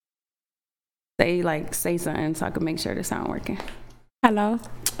say something so I can make sure the sound working. Hello.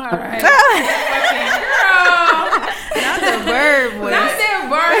 All right. Not the bird voice. Not the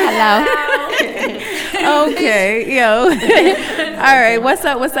bird. Hello. Okay, yo. All right, what's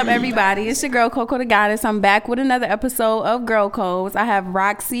up, everybody? It's your girl, Coco the Goddess. I'm back with another episode of Girl Codes. I have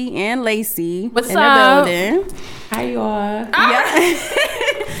Roxy and Lacey in the building. How you all? Yeah.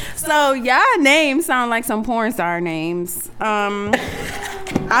 So, y'all names sound like some porn star names.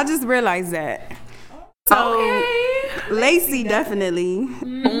 I just realized that. So, Lacey definitely.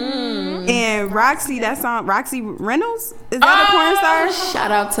 And Roxy, that song, Roxy Reynolds? Is that a porn star? Shout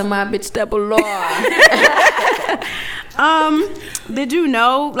out to my bitch Double Law. Did you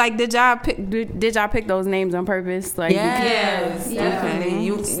know? Like, did y'all pick those names on purpose? Like, yes, definitely.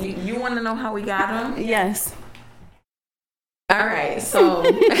 You want to know how we got them? Yes. All right. So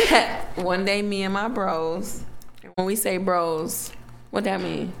one day, me and my bros. When we say bros, what that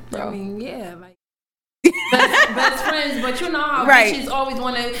mean, bro? I mean, yeah, like. best friends, but you know how bitches always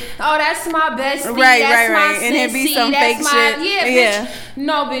want to. Oh, that's my bestie. Right, that's my right. And it be some fake shit. Yeah. Bitch.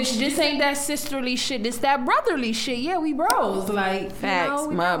 No, bitch, this ain't that sisterly shit. This that brotherly shit. Yeah, we bros. Like facts,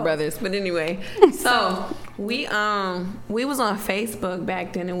 my brothers. But anyway, so we was on Facebook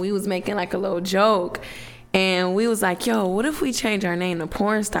back then, and we was making like a little joke. And we was like, yo, what if we change our name to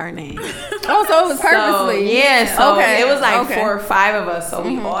porn star name? Oh, so it was purposely. So it was like 4 or 5 of us. So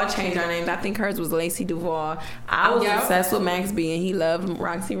we all changed our names. I think hers was Lacey Duval. I was obsessed with Max B, and he loved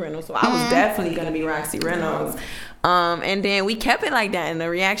Roxy Reynolds. So I was definitely going to be Roxy Reynolds. And then we kept it like that, and the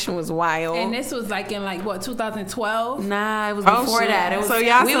reaction was wild. And this was like in 2012? Nah, it was before that. It was, so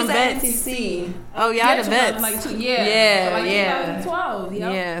y'all we some was vets. at NCC. Oh, y'all the vets. 2012.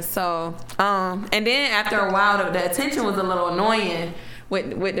 Yep. Yeah. So, and then after a while, the attention was a little annoying with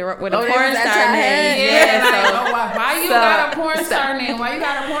the porn star name. Why you got a porn star name? Why you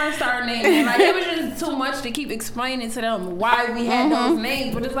got a porn star name? And like it was just too much to keep explaining to them why we had those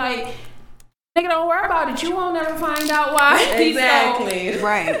names. But it's like. Nigga, don't worry about it. You won't never find out why. Exactly.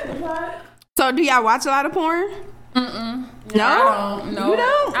 Right. So, do y'all watch a lot of porn? No, No? I don't. No. You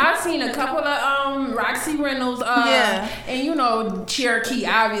don't? I've seen a couple of Roxy Reynolds. And Cherokee,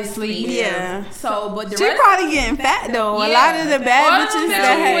 obviously. Yeah. So, but the she rest probably getting fat though. A lot of the bad bitches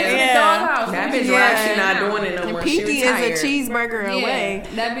that have. That bitch Roxy not doing it no more. Pinky is a cheeseburger away.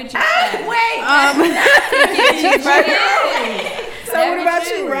 That bitch is fat. Wait. So what about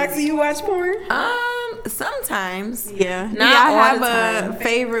you, Roxy? You watch porn? Sometimes. Yeah. Not do y'all all have the a time.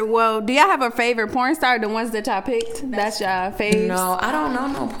 favorite? Well, do y'all have a favorite porn star? The ones that y'all picked? That's y'all faves? No, I don't know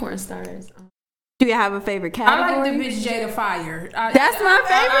no porn stars. Do you have a favorite category? I like the bitch Jada Fire. That's my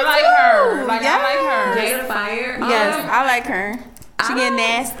favorite. I like her. I like her. Jada Fire. Yes, I like her. She get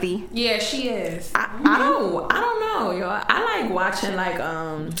nasty. Yeah, she is. I don't know, yo. I like watching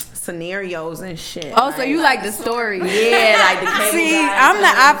scenarios and shit. Oh, so you like the story? Yeah, like the cable See, guys I'm the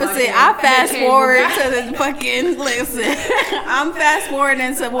and opposite. I fast forward guys. to the fucking listen. I'm fast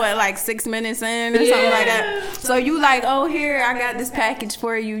forwarding to what, like 6 minutes in or something like that. So you like, oh, here I got this package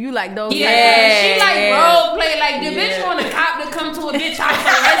for you. You like those? Yeah, she like role play. Like the bitch want a cop to come to a bitch house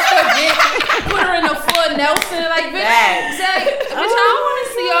and arrest her bitch, put her in a full Nelson. Like bitch, bitch, I don't want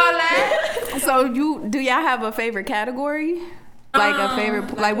to see all that. So do y'all have a favorite category? Like a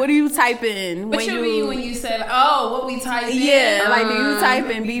favorite, like what do you type in? What you mean when you said, oh, what we type in? Yeah, like do you type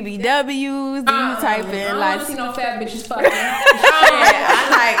in BBWs? Do you type in I don't like? want to see no fat bitches fucking.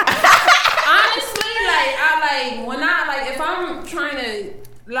 Honestly, when if I'm trying to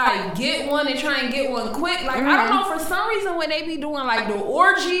get one and try and get one quick, I don't know, for some reason when they be doing the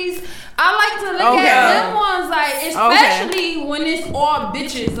orgies, I like to look at them ones, especially when it's all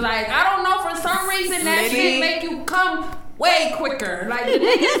bitches. I don't know, for some reason that shit make you come way quicker. The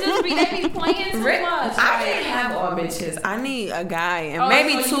niggas just they be playing too much. I can't have all bitches. I need a guy and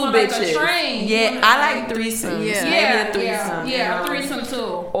maybe so 2 you want bitches. A train. Yeah, I like threesomes. Yeah. Maybe a threesome. Yeah, a threesome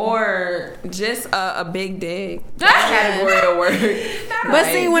too. Or just a big dick. That category of word. But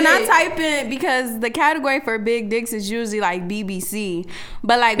see, when I type in, because the category for big dicks is usually BBC,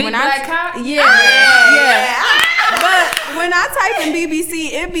 but when Black Cock? yeah. But when I type in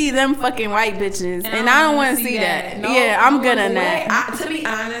BBC, it be them fucking white bitches, and I don't want to see that. No, I'm good on that. To be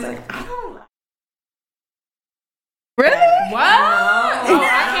honest, I don't. Really? What?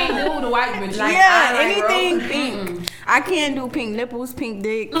 I can't do the white bitch. Anything pink. I can't do pink nipples, pink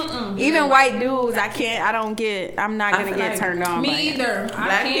dick. Even white dudes, I can't. I'm not gonna get turned on. Me either.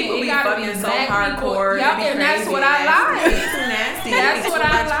 Black people be gotta fucking be so black hardcore. Yep, and that's what I like. It's too nasty. That's what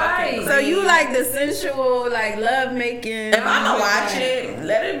I like. So you like the sensual, love making? If I'm gonna watch it,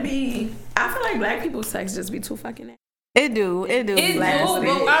 let it be. I feel like black people's sex just be too fucking nasty. It do. But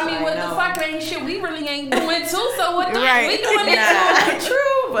I mean, what the fuck? ain't shit we really ain't doing too. So what the Right. we doing it too?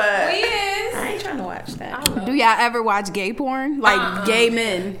 True, but We is. I ain't trying to watch that. Do y'all ever watch gay porn? Like gay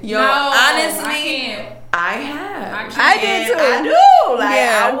men? Yo, No, honestly, I can't. I have. I can't. I did too. I do. Like,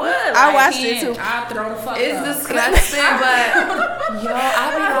 Yeah. I would. Like, I watched it too. I'll throw the fuck It's up. disgusting, but yo,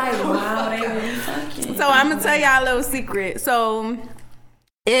 I be like, wow, they really fucking. So I'm gonna tell y'all a little secret. So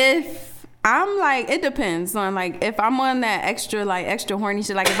if I'm like, it depends on like if I'm on that extra horny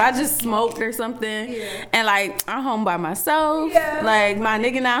shit. Like if I just smoked or something, and like I'm home by myself, like my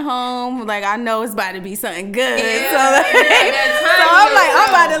nigga not home, like I know it's about to be something good. So, like, so I'm like, I'm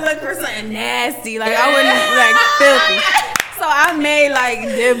about to look for something nasty. Like I wouldn't like filthy. So I may like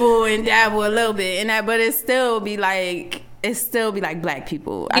dibble and dabble a little bit in that, but it still be like black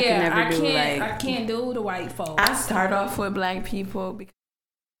people. I can never do like. I can't do the white folks. I start off with black people, because,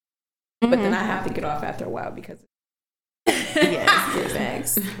 but then I have to get off after a while because.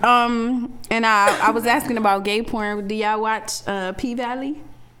 Yes. And I was asking about gay porn. Do y'all watch P Valley?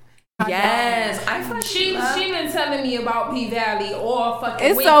 Yes, She been telling me about P Valley all fucking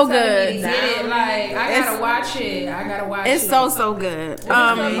It's week. so telling good. me to get it. Like I gotta watch it. It's so good. What's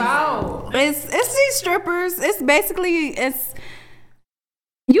it about? It's these strippers. It's basically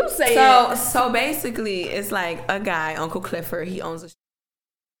you say it. So basically, it's like a guy, Uncle Clifford. He owns a.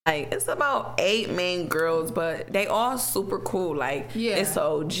 Like it's about 8 main girls, but they all super cool. Like it's an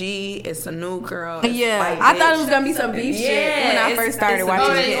OG, it's a new girl. It's I thought it was gonna be some beef shit when I first started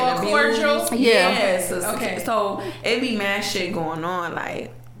watching it. They all cordial. Yes. Okay. So it be mad shit going on.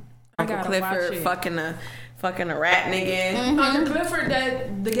 Like Uncle Clifford fucking a rap nigga. Uncle Clifford,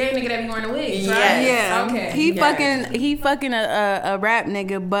 the gay nigga that be wearing the wigs, right? Yeah. Okay. He fucking a rap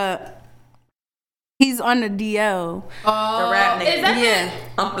nigga, but he's on the DL. The rap nigga. Is that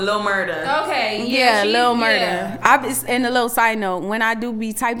Lil Murda. Okay. Yeah, Lil Murda. Yeah. And a little side note, when I do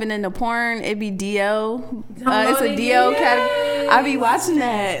be typing in the porn, it be DL. It's a DL category. I be watching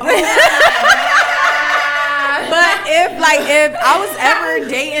that. But if I was ever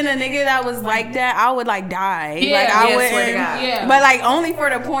dating a nigga that was like that, I would like die. Yeah, like I would. swear to God. Yeah. But like only for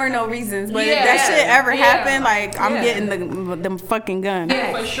the porno reasons. But if that shit ever happened, like I'm getting the fucking gun.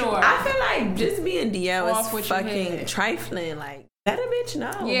 Yeah, for sure. I feel like just being DL Off is with your fucking head. trifling. Like let a bitch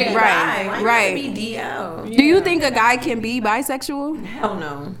know. Yeah. Right. Be DL. Do you think a guy can be bisexual? Hell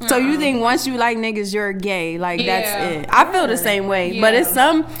no. So you think once you like niggas, you're gay? Like that's Yeah. it. I feel the same way, but it's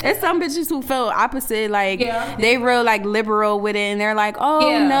some bitches who feel opposite. Like they real like liberal with it, and they're like, oh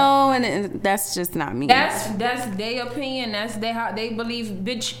no, and that's just not me. That's their opinion. That's how they believe.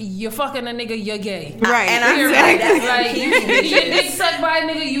 Bitch, you're fucking a nigga, you're gay. Right. And I feel like that's Like you get your dick sucked by a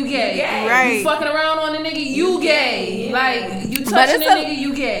nigga, you gay. Right. You fucking around on a nigga, you gay. Like you But touching it's a nigga,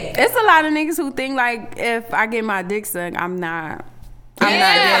 you gay. It's a lot of niggas who think like if I get my dick sucked, I'm not gay.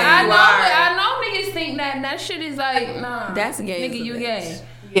 I know niggas think that shit is like, nah. That's gay. Nigga, you gay.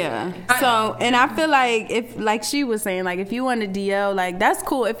 Yeah. So, and I feel like if, like she was saying, like if you want to DL, like that's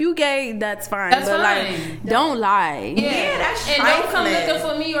cool. If you gay, that's fine. That's but fine. like, don't lie. Yeah, that's and don't come trifling. looking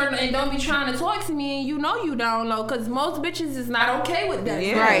for me and don't be trying to talk to me and you know you down low because most bitches is not okay with that.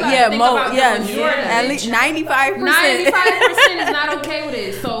 Yeah. Right. Like, Yeah. think about the majority. At least 95%. 95% is not okay with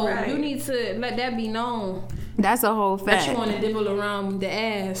it. So you need to let that be known. That's a whole fact. That you want to dibble around the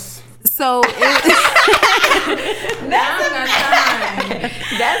ass. So That's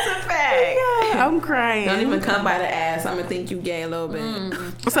That's a fact. I'm crying. Don't even come by the ass. I'm gonna think you gay a little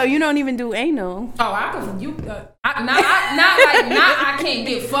bit. So you don't even do anal. Oh, I could. You I can't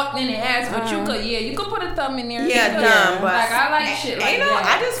get fucked in the ass, but you could. Yeah, you could put a thumb in there. Yeah, dumb. But like I like shit like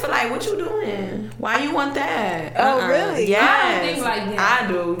that. I just feel like, what you doing? Why you want that? Oh, really? Yes. I don't think like that. I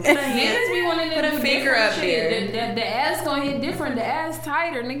do. Niggas be wanting to Put a do finger different up shit. there. The ass gonna hit different. The ass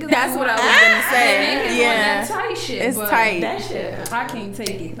tighter. Niggas. That's what I was gonna say. Niggas Yeah. want that tight shit. It's but tight. That shit. I can't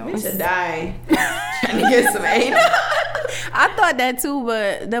take it. Though. I should die. Trying to get some anal. I thought that too,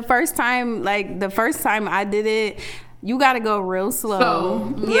 but the first time I did it, you gotta go real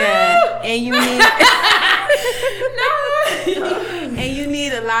slow. Yeah. And you need and you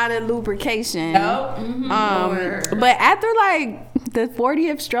need a lot of lubrication. Nope. But after like the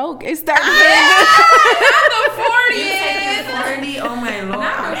 40th stroke, it started Not the 40th. 40. Oh my lord.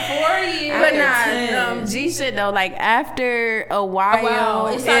 Not the 40th. But After nah, G shit though, like after a while,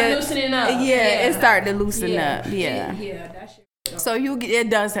 It started loosening up. Yeah, it started to loosen up. Yeah, that shit. So it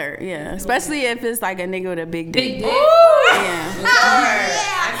does hurt, yeah. Especially if it's like a nigga with a big dick. Big dick. Yeah.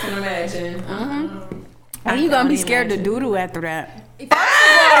 I can imagine. And you gonna be scared to doodle after that. First of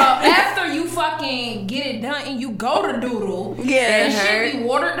all, after you fucking get it done and you go to doodle, Yeah, and shit be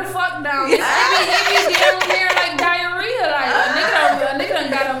watered the fuck down. It be down there like diarrhea. Like a nigga done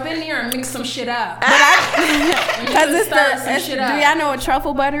got up in there and and mix some shit up. Because do y'all know what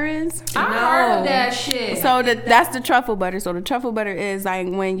truffle butter is? I heard of that shit. So that's the truffle butter. So the truffle butter is like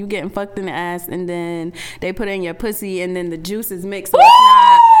when you getting fucked in the ass and then they put in your pussy and then the juice is mixed. So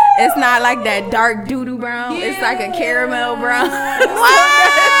it's not like that dark doo-doo brown. Yeah. It's like a caramel brown.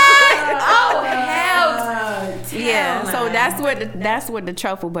 Oh hell! Yeah. So that's what the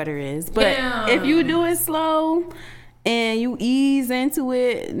truffle butter is. But if you do it slow and you ease into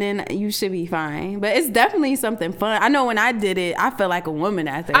it, then you should be fine. But it's definitely something fun. I know when I did it, I felt like a woman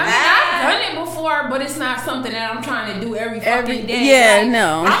after that. I mean, I've done it before, but it's not something that I'm trying to do every fucking day. Yeah, like,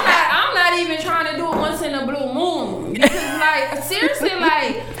 no. I'm not even trying to do it once in a blue moon. Because, like, seriously,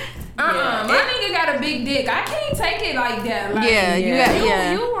 like, my nigga got a big dick. I can't take it like that. Like,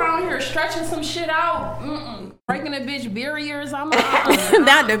 you around here stretching some shit out. Breaking a bitch barriers. I'm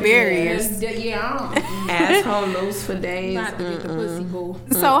not the barriers. Asshole loose for days. Not to get the pussy boo.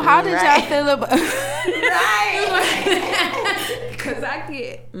 So how did y'all feel about? Cause I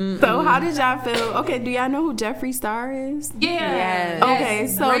get. So how did y'all feel? Okay, do y'all know who Jeffree Star is? Yeah. Okay,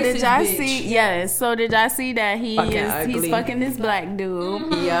 so did y'all see? Yes. So did y'all see that he's fucking this black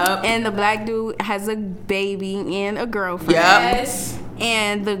dude? Yep. And the black dude has a baby and a girlfriend. Yep. Yes.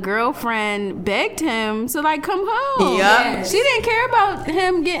 And the girlfriend begged him to like come home. Yep. She didn't care about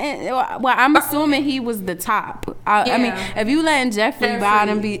him getting. Well, I'm assuming he was the top. I mean, if you letting Jeffree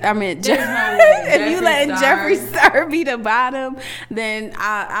bottom be, I mean, if you letting Jeffree Star be the bottom, then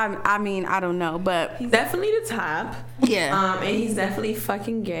I mean, I don't know, but he's definitely the top. Yeah. And he's definitely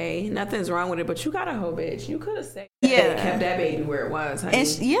fucking gay. Nothing's wrong with it, but you got a hoe bitch. You could have said kept that baby where it was. Honey.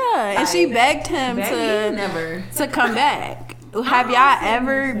 And she begged him to come back. Have y'all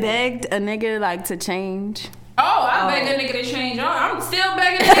ever begged a nigga like to change? I begged a nigga to change. I'm still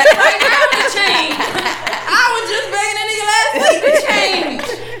begging a nigga right now to change. I was just begging a nigga last week to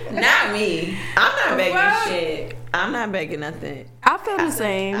change. Not me. I'm not begging shit. I'm not begging nothing. I feel the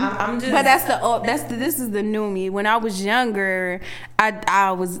same. I'm just. But this is the new me. When I was younger,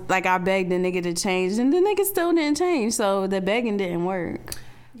 I was like I begged the nigga to change, and the nigga still didn't change. So the begging didn't work.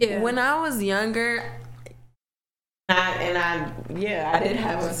 Yeah. When I was younger. I did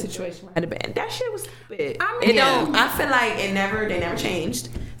have a situation where I had a band. That shit was stupid. I mean, I feel like they never changed.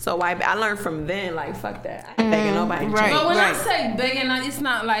 So I learned from then, like, fuck that. I ain't begging nobody to change. But when I say begging, it's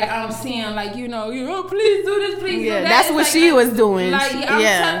not like I'm saying, like, please do this, please do that. That's what she was doing. Like,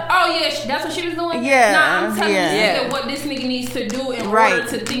 that's what she was doing? Yeah. Nah, I'm telling this nigga what this nigga needs to do in order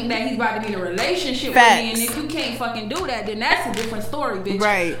to think that he's about to be in a relationship with me. And if you can't fucking do that, then that's a different story, bitch.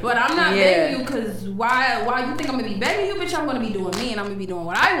 Right. But I'm not begging you because why you think I'm going to be begging you, bitch? I'm going to be doing me and I'm going to be doing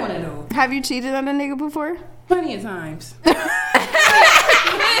what I want to do. Have you cheated on a nigga before? Plenty of times.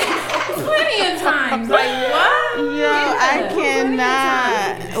 Plenty of times. Like, what? Yo, I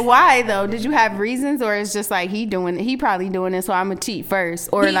cannot. Why though? Did you have reasons, or it's just like he probably doing it, so I'm gonna cheat first,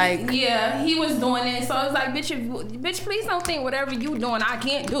 or he was doing it, so it's like, bitch, please don't think whatever you doing I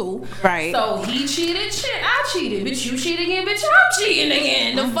can't do. Right. So he cheated, shit, I cheated, bitch, you cheat again, bitch, I'm cheating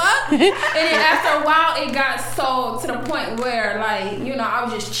again. The fuck? And then after a while, it got so to the point where like I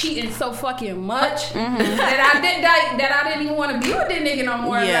was just cheating so fucking much that I didn't even want to be with that nigga no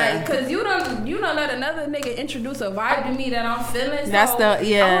more. Yeah. Like, cause you don't let another nigga introduce a vibe to me that I'm feeling. So That's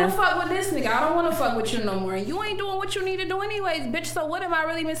I want to fuck with this nigga. I don't want to fuck with you no more. You ain't doing what you need to do anyways, bitch. So what am I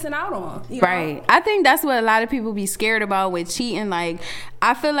really missing out on? Right. I think that's what a lot of people be scared about with cheating. Like,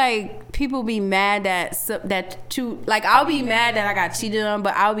 I feel like people be mad I'll be mad that I got cheated on,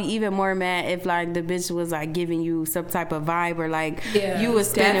 but I'll be even more mad if like the bitch was like giving you some type of vibe, or like you was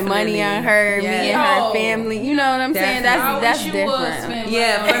spending money on her, me and her family. You know what I'm saying? That's different.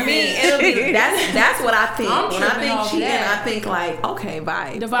 Yeah, for me, it'll be that's what I think. When I think cheating, I think like, okay,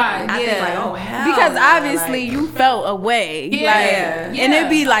 vibe. The vibe. I think like, oh hell. Because obviously you felt away. Yeah. And it'd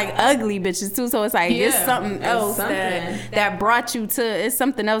be like ugly bitches too. So it's like it's something else that brought you to. It's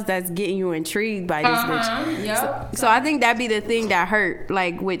something else that's getting you intrigued by this bitch. Yep. So I think that'd be the thing that hurt,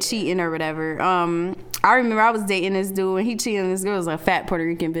 like with cheating or whatever. I remember I was dating this dude and he cheated on this girl. Was a fat Puerto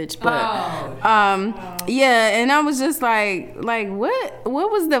Rican bitch, but and I was just like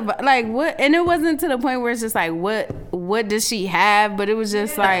what was the like what? And it wasn't to the point where it's just like what does she have? But it was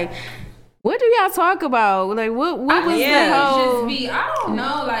just like, what do y'all talk about? Like what was the whole? I don't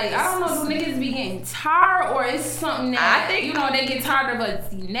know. Like I don't know if niggas be getting tired or it's something that I think they get tired of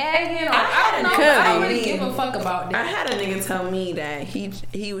us nagging. Or I don't know. I don't really give a fuck about that. I had a nigga tell me that he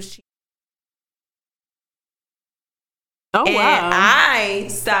was cheating. Oh, and wow. I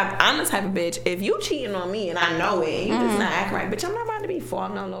stopped. I'm the type of bitch, if you cheating on me and I know it, you just not act right, bitch, I'm not about to be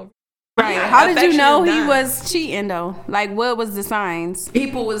falling all over. Right. How did you know he was cheating though? Like, what was the signs?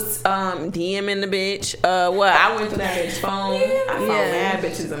 People was DMing the bitch. I went through that bitch phone. I found mad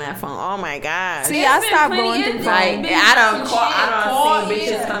bitches in that phone. Oh my god. See, I stopped going through phone. Like, I don't see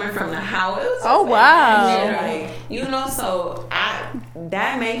bitches coming from the house. Oh wow. Like, you know, so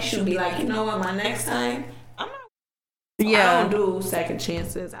that makes you be like, you know what, my next time. I don't do second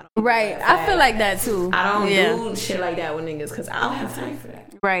chances. I feel like that too. I don't do shit like that with niggas because I don't have time for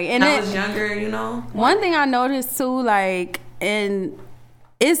that. Right. And I was younger, you know. One thing I noticed too, like, and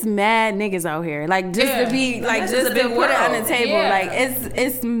it's mad niggas out here. Like, just to be like, just to put it on the table. Yeah. Like,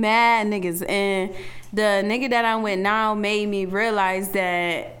 it's mad niggas. And the nigga that I'm with now made me realize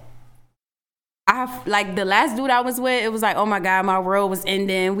that like the last dude I was with, it was like, oh my god, my world was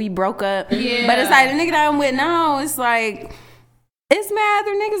ending, we broke up. Yeah. But it's like the nigga that I'm with now, it's like, it's mad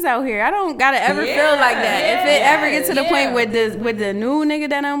other niggas out here. I don't gotta ever feel like that. If it ever gets to the point with the new nigga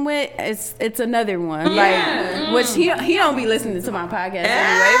that I'm with, it's another one. Like, which he don't be listening to my podcast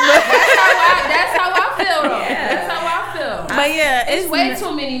anyway. But that's how I feel though. That's how I feel. But yeah, it's way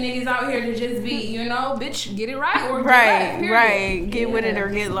too many niggas out here to just be, you know, bitch, get it right or get right. Get with it or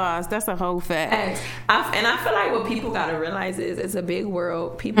get lost. That's a whole fact. And I feel like what people gotta realize is it's a big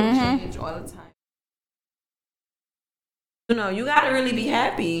world. People change all the time. You know, you gotta really be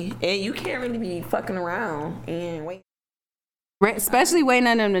happy, and you can't really be fucking around and wait. Especially waiting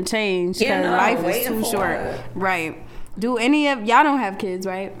on them to change, because life is too short. Right. Do any of y'all don't have kids,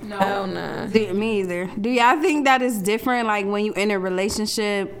 right? No. Hell nah. Me either. Do y'all think that is different, like when you in a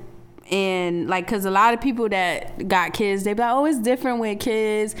relationship? And like, cause a lot of people that got kids, they be like, oh, it's different with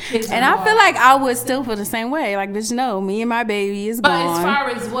kids. And I feel like I would still feel the same way. Like, bitch, no, me and my baby is gone. But as far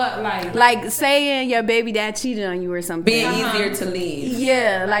as what, like saying your baby dad cheated on you or something, being easier to leave.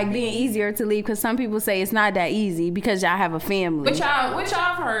 Yeah, like being easier to leave, because some people say it's not that easy because y'all have a family. Which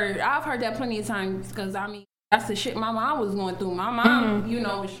I've heard that plenty of times, because I mean, that's the shit my mom was going through. My mom, you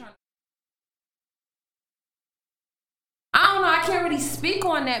know, was trying. I don't know. I can't really speak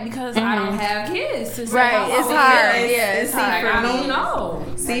on that because I don't have kids. Right, it's hard. It's hard. I don't know.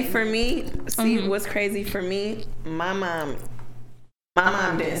 See, for me, what's crazy for me? My mom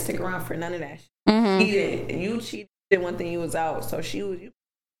didn't stick around for none of that shit. She didn't. You cheated one thing, you was out, so she was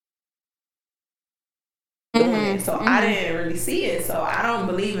doing it. So I didn't really see it. So I don't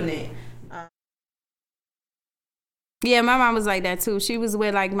believe in it. Yeah, my mom was like that too. She was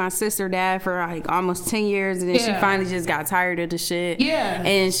with like my sister dad for like almost 10 years, and then she finally just got tired of the shit. Yeah.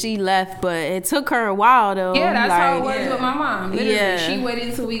 And she left, but it took her a while though. Yeah, that's how it was with my mom. Literally, she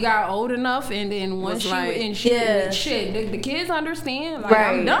waited till we got old enough, and then once the kids understand. Like,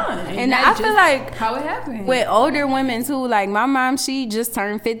 I'm done. And I feel like how it happened with older women too. Like my mom, she just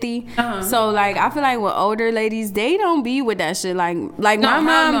turned 50, so like I feel like with older ladies, they don't be with that shit. Like my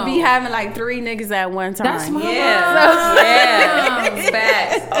mom be having like 3 niggas at one time. That's my mom.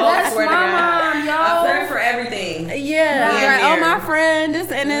 Facts. That's my mom, yo. I flirt for everything. Like, my friend.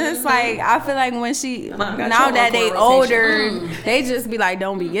 And then it's like, I feel like when now that they older, they just be like,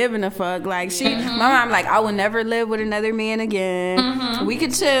 don't be giving a fuck. Like my mom, like, I will never live with another man again. We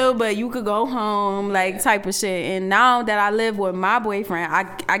could chill, but you could go home, like type of shit. And now that I live with my boyfriend,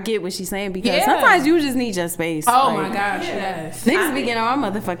 I get what she's saying, because sometimes you just need your space. Oh my gosh, yes. Niggas be getting on my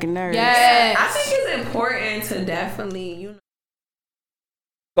motherfucking nerves. Yes. I think it's important to definitely, you know,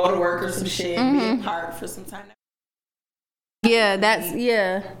 go to work or some shit, be apart for some time.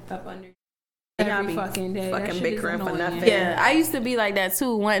 Up under every fucking day. Fucking bickering for nothing. Yeah, I used to be like that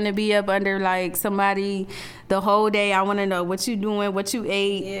too, wanting to be up under like somebody the whole day. I want to know what you doing, what you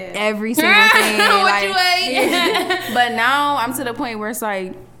ate, every single thing. What you ate. But now I'm to the point where it's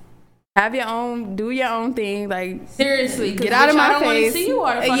like, have your own, do your own thing. Like, seriously, get out of my face. I don't want to see you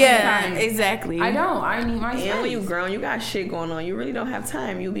all the fucking time. Exactly. I need my space. And when you grown, you got shit going on. You really don't have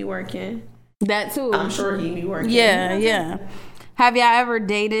time. You be working. That too. I'm sure he be working. Yeah. Have y'all ever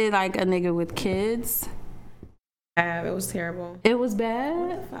dated like a nigga with kids? I have. It was terrible. It was bad?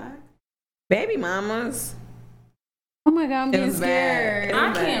 What the fuck? Baby mamas. Oh my God, I'm getting scared.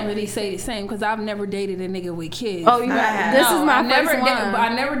 I can't really say the same because I've never dated a nigga with kids. Oh, you have? This is my first one.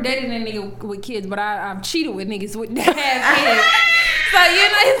 I never dated a nigga with kids, but I've cheated with niggas with that have kids. So, you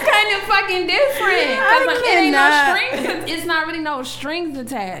know, it's kind of fucking different. It ain't no strings. It's not really no strings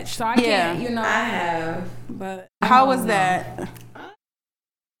attached. So I can't, you know. I have. But how was that?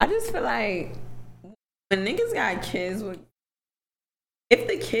 I just feel like when niggas got kids with, if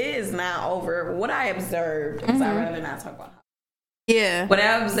the kid's not over, what I observed, because I'd rather not talk about how. What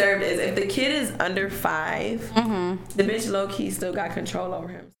I observed is if the kid is under 5, the bitch low key still got control over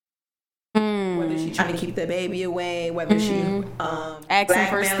him. whether she's trying to keep the baby away, whether she asking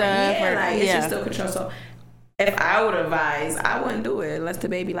for stuff. It's just still control. So if I would advise, I wouldn't do it unless the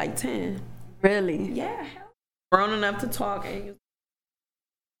baby like 10. Really? Yeah. Grown enough to talk and use.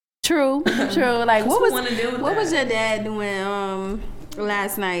 True. Like what was your dad doing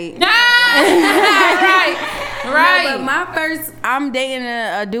last night? Right. No, but I'm dating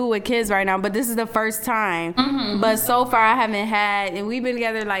a dude with kids right now, but this is the first time. But so far I haven't had, and we've been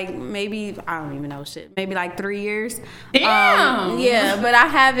together like maybe, I don't even know shit, maybe like 3 years. Damn. Yeah, but I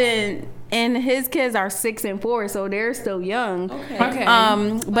haven't. And his kids are 6 and 4, so they're still young. Okay.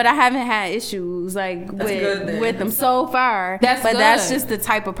 But I haven't had issues like with them so far. That's just the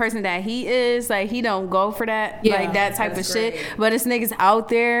type of person that he is. Like he don't go for that, like that type of shit. But it's niggas out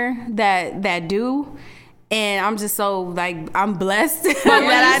there that do. And I'm just so like I'm blessed. But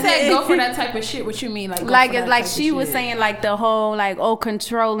when you say go for that type of shit, what you mean? Like she was saying like the whole like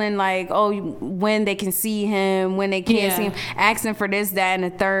controlling like when they can see him, when they can't see him, asking for this, that, and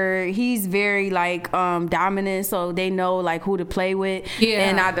the third. He's very like dominant, so they know like who to play with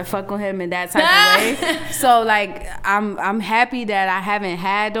and not to fuck with him in that type of way. So like I'm happy that I haven't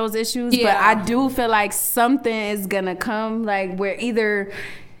had those issues, but I do feel like something is gonna come like where either.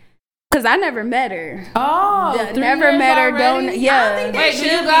 Cause I never met her. Never met her. Don't. Yeah. Wait, do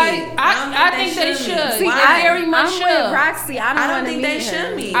you guys? I think they should. See, I very much should. With Roxy. I don't think they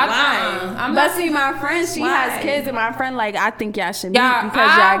should meet. Why? But see, my friend, she has kids, and my friend, like, I think y'all should meet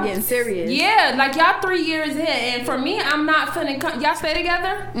because y'all getting serious. Yeah, like y'all 3 years in, and for me, I'm not finna come. Y'all stay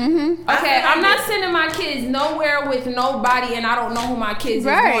together? Okay, I'm not sending my kids nowhere with nobody, and I don't know who my kids is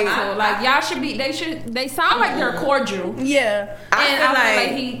going to. Like y'all should be. They sound like they're cordial. Yeah, I feel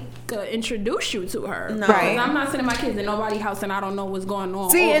like he introduce you to her. No. Right. I'm not sending my kids in nobody's house and I don't know what's going on.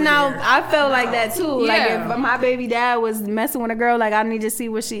 See, and now here. I felt like that too. Like if my baby dad was messing with a girl, like I need to see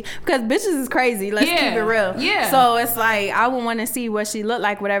what because bitches is crazy. Let's keep it real. Yeah. So it's like I would want to see what she looked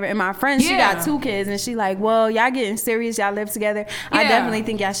like, whatever. And my friend, she got 2 kids, and she like, well, y'all getting serious, y'all live together. I definitely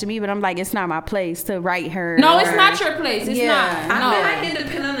think y'all should meet, but I'm like, it's not my place to write her. No, it's not your place. It's not. I feel like it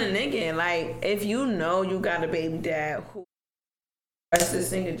depends on the nigga. Like if you know you got a baby dad who is this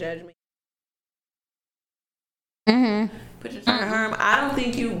single judgment. Put your turn harm. I don't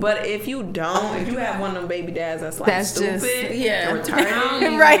think you, but if you have one of them baby dads that's like stupid,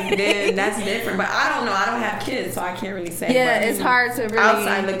 retarded, right? Then that's different. But I don't know. I don't have kids, so I can't really say. Yeah, but it's hard to really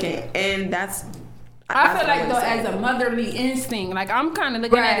outside looking, and that's. I feel like though, as a motherly instinct, like I'm kind of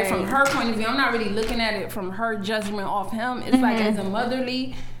looking at it from her point of view. I'm not really looking at it from her judgment off him. It's like as a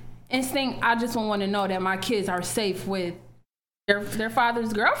motherly instinct, I just want to know that my kids are safe with their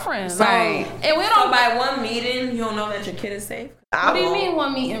father's girlfriend. Right. And we don't by one meeting, you don't know that your kid is safe. What do you mean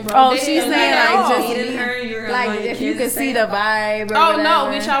one meeting, bro? Oh, she's saying like just meeting her, you're gonna like if you could see the vibe. Or whatever. No,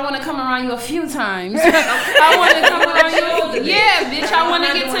 bitch, I want to come around you a few times. I want to come around you. Yeah, bitch, I want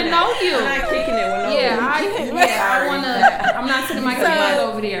to get to know you. I'm not kicking it with no. I want to. I'm not sitting my kids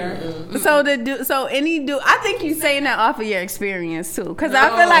over there. I think you saying that off of your experience too, because I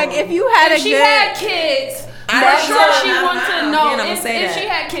feel like if you had she had kids. I'm sure she wants to know if she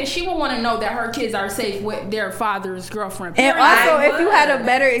had kids, she would want to know that her kids are safe with their father's girlfriend. And also, if you had a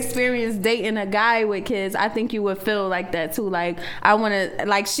better experience dating a guy with kids, I think you would feel like that too. Like I want to,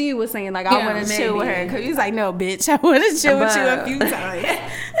 like she was saying, like I want to chill with her. Because he's like, no, bitch, I want to chill with you a few times.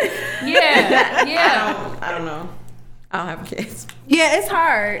 I don't know. I don't have kids. Yeah, it's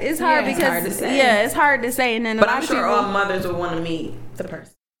hard. It's hard because hard to say. Yeah, it's hard to say. And then, but I'm sure all mothers would want to meet the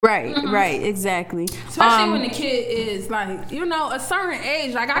person. Right, exactly. Especially when the kid is like, a certain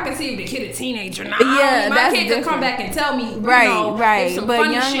age. Like I can see if the kid a teenager now. Yeah, my kid can come back and tell me, right. Some but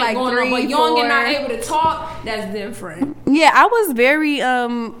funny young, shit like going 3, on. But 4. young and not able to talk, that's different. Yeah, I was very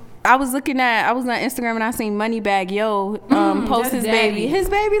I was on Instagram and I seen Moneybag Yo post his baby. His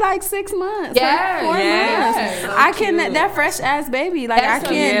baby like 6 months. Yeah, 4 months. So I can that fresh ass baby. Like that's I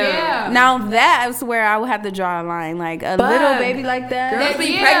can't. Now that's where I would have to draw a line. Like a little baby like that. Girls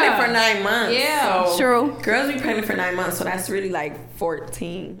be pregnant for 9 months. Yeah, so true. Girls be pregnant for 9 months, so that's really like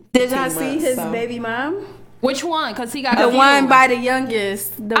 14. Did y'all see his baby mom? Which one? Because he got the one by the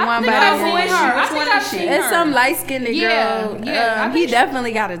youngest. The one by the youngest. I think I've seen her. It's some light skinned girl. Yeah. He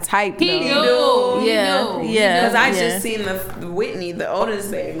definitely got a type. He do. Yeah. Because I just seen the Whitney, the oldest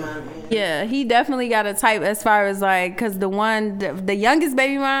baby mom. Yeah, he definitely got a type as far as like, because the youngest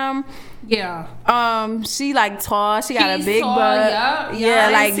baby mom. Yeah. She like tall. She got a big butt. Yeah,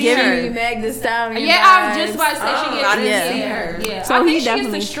 like giving me Meg Thee Stallion. Yeah, I was just about to say she gets. I didn't see her. Yeah. So I think he she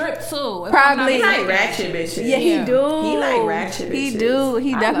definitely gets the strip too. Probably. He like ratchet bitches. Yeah, he do. He like ratchet bitches. He do.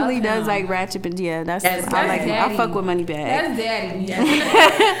 He definitely does like ratchet bitches. Yeah, that's I like him. I fuck with Moneybag. That's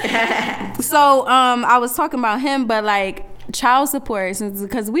daddy. So I was talking about him, but like child support,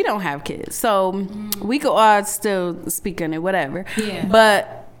 because we don't have kids, so we could all still speak on it, whatever. Yeah.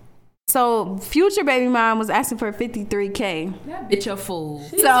 But so future baby mom was asking for $53K. That bitch a fool.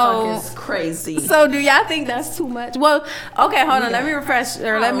 So it's crazy. So do y'all think that's too much? Well, okay, hold on. Let me refresh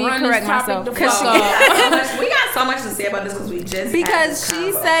or let me correct myself. We got so much to say about this because we just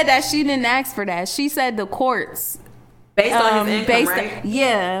she said that she didn't ask for that. She said the courts. Based on his income, right?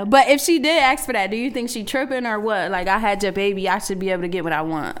 Yeah, but if she did ask for that, do you think she tripping or what? Like, I had your baby, I should be able to get what I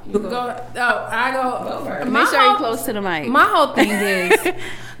want. I go first. Make sure you're close to the mic. My whole thing is,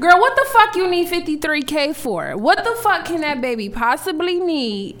 girl, what the fuck you need $53K for? What the fuck can that baby possibly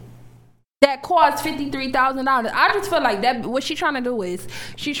need that costs $53,000? I just feel like that. What she trying to do is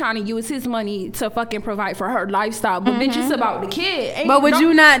she trying to use his money to fucking provide for her lifestyle. But bitch, it's about the kid. But would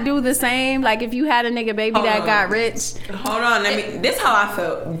you not do the same? Like if you had a nigga baby that got rich. Hold on, this how I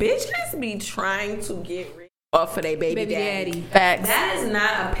felt. Bitches be trying to get rich off of their baby daddy. Facts. That is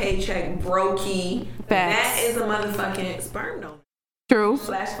not a paycheck brokey. Facts. That is a motherfucking sperm donor. True.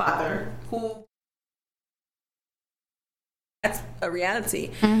 / father who. That's a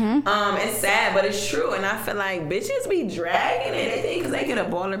reality. It's sad, but it's true, and I feel like bitches be dragging it because they get a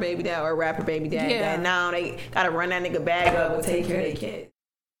baller baby dad or a rapper baby dad. Yeah. Now they gotta run that nigga bag up and take care of their kids.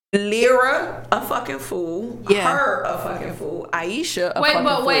 Lyra, a fucking fool. Yeah. Her, a fucking fool. Aisha, a fucking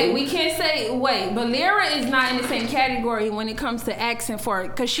fool. We can't say, but Lyra is not in the same category when it comes to asking for it,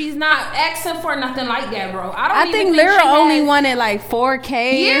 because she's not asking for nothing like that, bro. I think Lyra only wanted like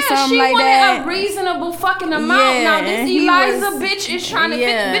 $4K or something like that. Yeah, she wanted a reasonable fucking amount. Yeah, now, this Eliza bitch is trying to,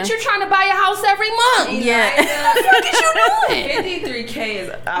 bitch, you're trying to buy a house every month. Yeah. What the fuck is you doing? 53K is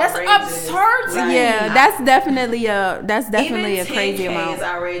outrageous. That's absurd. Like, yeah, that's definitely a crazy amount. Is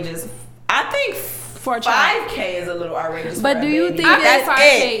outrageous. I think 5K is a little outrageous. But do you think that's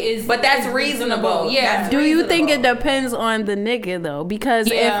 5K is? But that's reasonable. Yeah. Do you think it depends on the nigga though? Because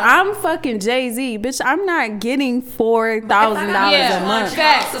if I'm fucking Jay-Z, bitch, I'm not getting $4,000 a month.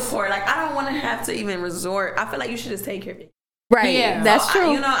 Child support. Like I don't want to have to even resort. I feel like you should just take care of it. Right. Yeah. That's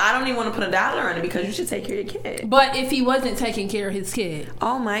true. I don't even want to put a dollar on it because you should take care of your kid. But if he wasn't taking care of his kid,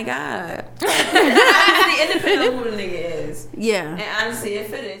 oh my God. Honestly, it depends on who the nigga is. Yeah. And honestly,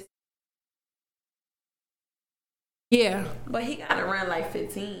 if it is. Yeah. But he gotta run like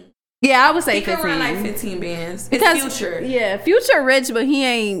 15. Yeah, I would say he 15. He can run like 15 bands. Because Future. Yeah, Future rich, but he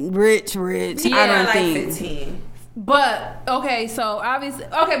ain't rich. He I don't like think. 15. But okay, so obviously,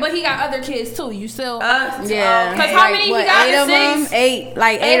 but he got other kids too. You still, yeah. Because how many he got? 8 of them? 8,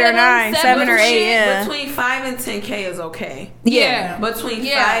 like 8 or 9, 7 or 8. Yeah. Between 5 and 10K is okay. Yeah. Between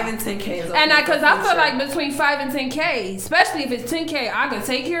 5 and 10K is okay. And because I feel like between 5 and 10K, especially if it's 10K, I can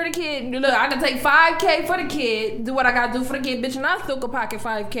take care of the kid. Look, I can take 5K for the kid, do what I gotta do for the kid, bitch, and I still could pocket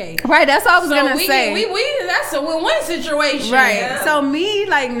 5K. Right. That's what I was gonna say. That's a win-win situation. Right. Yeah. So me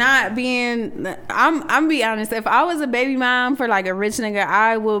like not being, I'm be honest. If I was a baby mom for like a rich nigga,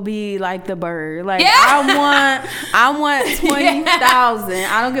 I will be like the bird. Like I want 20,000.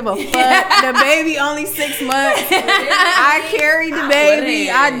 I don't give a fuck. The baby only 6 months. I carried the baby.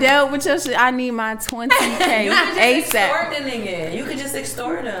 I dealt with your shit. I need my 20K ASAP. You could just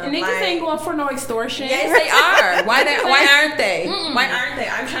extort them. Niggas ain't going for no extortion. Yes, they are. Why aren't they? Why aren't they?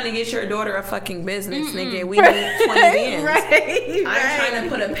 I'm trying to get your daughter a fucking business, nigga. We need 20 bands. Right. I'm trying to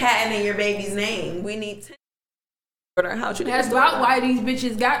put a patent in your baby's name. We need 10. That's about why these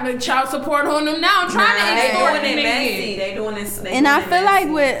bitches got the child support on them now. Trying to extort them. They doing this. And I feel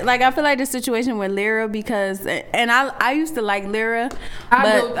I feel like the situation with Lyra, because I used to like Lyra.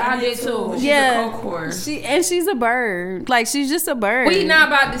 I did too. She's a coke whore. She's a bird. Like she's just a bird. We not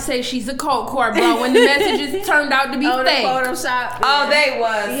about to say she's a coke whore, bro. When the messages turned out to be fake. Photoshop. Oh, they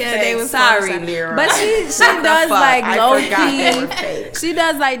was. Yeah, they was sorry, Lyra. But she does like low key. She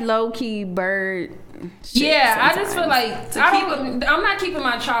does like low key bird. Yeah, I just feel like I'm not keeping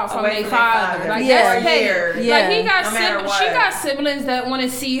my child from their father. Like that's petty. Yeah. Like she got siblings that want to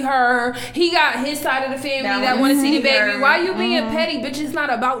see her. He got his side of the family that want to see the baby. Why you being petty, bitch? It's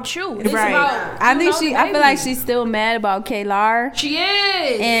not about you. It's about. I feel like she's still mad about Kaylar. She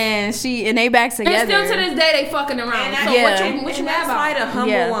is, and they back together. And still to this day they fucking around. So what you mad about? That's why the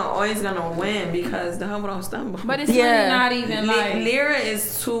humble one always gonna win, because the humble don't stumble. But it's really not even like Lyra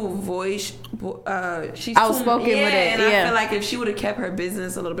is too she's outspoken with it. And I feel like if she would have kept her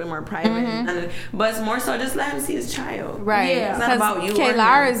business a little bit more private, but it's more so just let him see his child. Right. Yeah. It's not about you.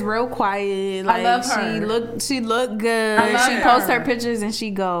 Kayla is real quiet. Like, I love her. She look good. She posts her pictures and she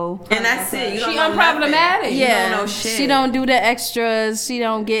go. And that's it. She unproblematic. Yeah. You don't know shit. She don't do the extras. She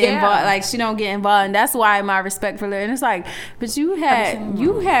don't get involved. Like, she don't get involved. And that's why my respect for her. And it's like, but you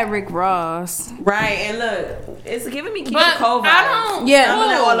had Rick Ross. Right. And look, it's giving me Keisha Cole vibes.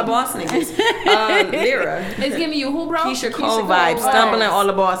 Stumbling all the boss niggas. Lyra. It's giving you who, bro? Keisha Cole vibes. Stumbling all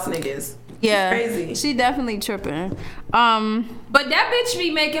the boss niggas. Yeah. Crazy. She definitely tripping. But that bitch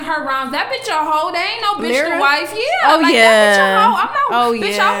be making her rounds. That bitch a hoe. There ain't no bitch Lyra? to wife. Yeah. Oh, like, yeah. That bitch a hoe. I'm not. Oh,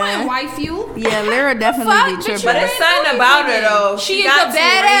 bitch, yeah. I wouldn't wife you. Yeah, Lyra definitely be tripping. But it's something about her, though. She is a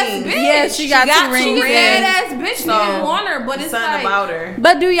badass bitch. Yeah, she got 2 rings. She a badass bitch. Niggas want her, but it's something like, about her.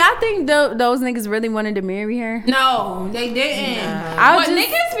 But do y'all think those niggas really wanted to marry her? No, they didn't. But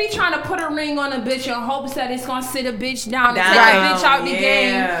niggas be trying to put a ring on a bitch in hopes that it's gonna sit a bitch down and take a bitch out the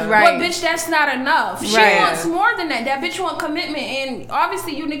game. Right. But bitch, that's not enough. She wants more than that. That bitch want commitment, and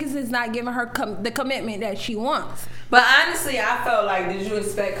obviously you niggas is not giving her the commitment that she wants. But honestly, I felt like, did you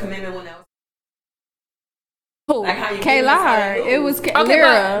expect commitment when that was? Who? Like how you Kayla. It was okay,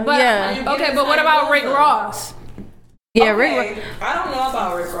 Lyra. Okay, but what about Rick Ross? Yeah, Rick. I don't know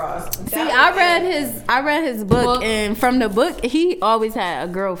about Rick Ross. See, I read his book, and from the book, he always had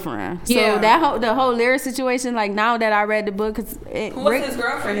a girlfriend. So the whole Lyra situation, like now that I read the book, who was his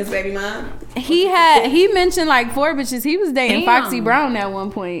girlfriend? His baby mom. He mentioned like 4 bitches. He was dating Foxy Brown at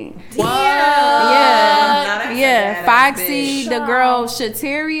one point. Yeah. Foxy, the girl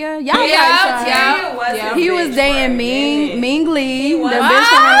Shateria. He was dating Ming Lee, the bitch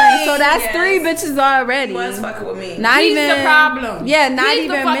from Atlanta. So that's 3 bitches already. He was fucking with me. He's the problem. Yeah, not He's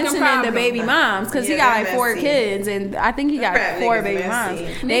even mentioning the baby moms, because he got like 4 messy. kids, and I think he got 4 baby moms.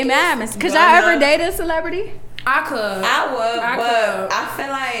 They mad messy. Could y'all ever date a celebrity? I could. I would, but I feel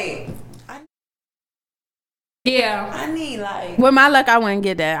like I need like. With my luck, I wouldn't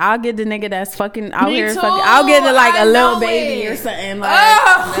get that. I'll get the nigga that's fucking out here. Too. I'll get the, like a little baby or something like.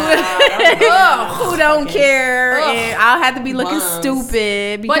 Who don't care, and I'll have to be looking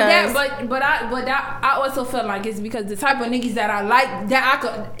stupid because. But I also feel like it's because the type of niggas that I like,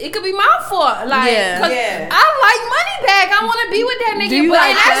 that it could be my fault. Like, I like Moneybag. I want to be with that nigga, but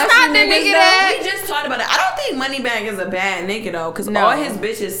like that's not the nigga that. We just talked about it. I don't think Moneybag is a bad nigga though, because all his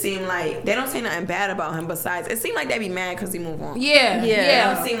bitches seem like they don't say nothing bad about him. Besides, it seemed like they be mad because he moved on. It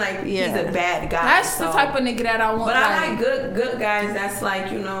don't seem like he's a bad guy. That's the type of nigga that I want. But I like good guys. That's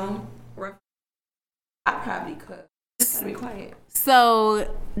like, you know, I probably could. Just gotta be quiet.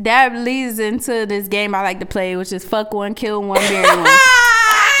 So that leads into this game I like to play, which is fuck one, kill one, marry one.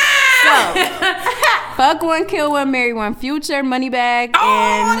 So fuck one, kill one, marry one. Future, Moneybag,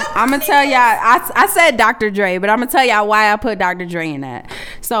 and I'm gonna tell y'all. I said Dr. Dre, but I'm gonna tell y'all why I put Dr. Dre in that.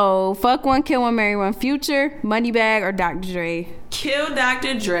 So fuck one, kill one, marry one. Future, Moneybag, or Dr. Dre? Kill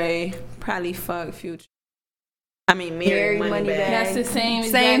Dr. Dre. Probably fuck Future. I mean, marry Moneybag. That's the same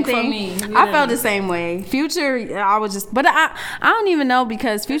thing for me. I felt the same way. Future, I was just, but I don't even know,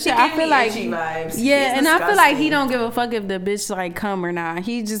 because Future, I feel like vibes. Yeah, and I feel like he don't give a fuck if the bitch like come or not.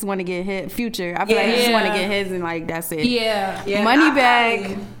 He just want to get hit. Future, I feel like he just want to get his and like that's it. Yeah.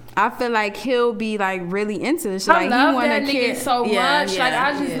 Moneybag. I feel like he'll be like really into this. I like, love he wanna that nigga so much. Like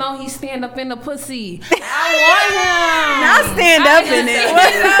I just know he stand up in the pussy. I want him. Not stand up in it.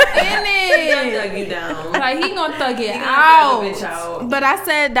 What's up in it? Thug you down. Like he gonna thug it out. But I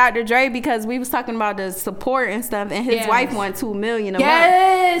said Dr. Dre because we was talking about the support and stuff, and his wife won $2 million a month.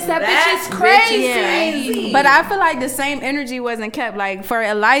 Yes, that bitch is crazy. But I feel like the same energy wasn't kept. Like for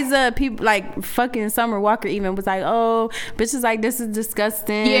Eliza, people like fucking Summer Walker even was like, "Oh, bitches like this is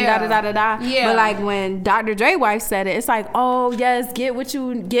disgusting." Da, da, da, da, da. Yeah. But like when Dr. Dre wife said it, it's like, oh yes, get what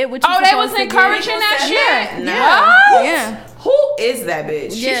you. Oh, they was encouraging that shit. Yeah. Who is that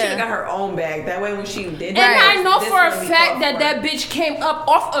bitch? She should have got her own bag. That way when she did that. And I know for a fact that bitch came up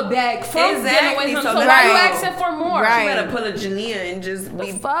off a bag from dealing with him. So why you asking for more? Right. She better pull a Jania and just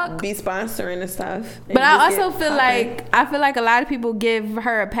be sponsoring and stuff. But I also feel like a lot of people give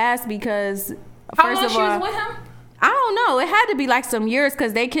her a pass because how long she was with him? I don't know. It had to be like some years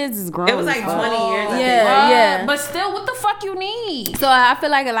because they kids is grown. It was like 20 years. Yeah. But still, what the fuck you need? So I feel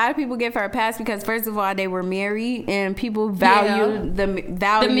like a lot of people give her a pass because first of all, they were married and people value the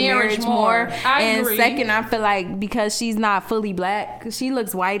marriage more. I agree. Second, I feel like because she's not fully black, she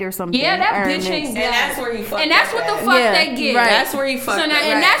looks white or something. Yeah, that bitch ain't black. And that's where you fuck. And that's what the fuck they get. Right. That's where you fuck. And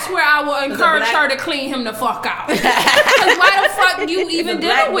that's where I will encourage her to clean him the fuck out. Because why the fuck you even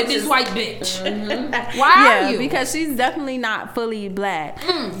dealing with this white bitch? Why are you? Because she's definitely not fully black.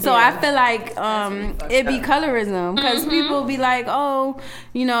 So I feel like it be colorism because people be like, oh,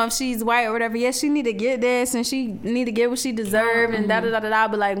 you know, if she's white or whatever, she need to get this and she need to get what she deserve and da da da da.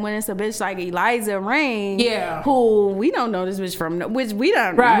 But like when it's a bitch like Eliza Rain, who we don't know this bitch from, which we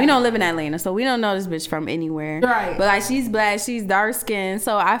don't live in Atlanta, so we don't know this bitch from anywhere. Right. But like she's black, she's dark skinned,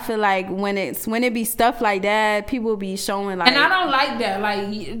 so I feel like when it be stuff like that, people be showing like. And I don't like that.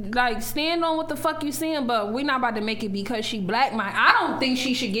 Like stand on what the fuck you saying, but we're not about to make it because she black. I don't think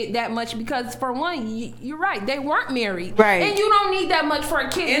she should get that much because for one, you're right, they weren't married, right? And you don't need that much for a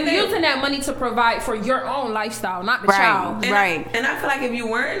kid. And you're using that money to provide for your own lifestyle, not the child. And I feel like if you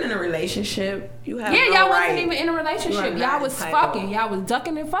weren't in a relationship, you have y'all wasn't even in a relationship. Y'all was fucking. Y'all was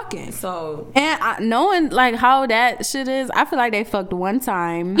ducking and fucking. So and knowing like how that shit is, I feel like they fucked one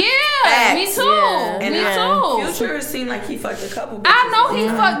time. Yeah, me too. And me too. Future seemed like he fucked a couple bitches. I know he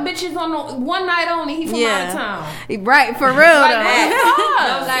fucked bitches on one night only. He from out of town. Right, for real though.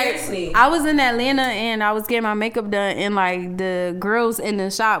 No, seriously. I was in Atlanta and I was getting my makeup done and like the girls in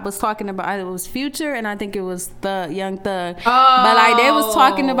the shop was talking about it was Future and I think it was Young Thug. But like they was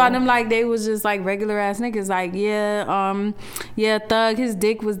talking about them like they was just like regular ass niggas. Like Thug, his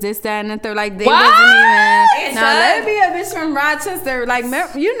dick was this, that, and the third. Like they wasn't even. Now let me be a bitch from Rochester. Like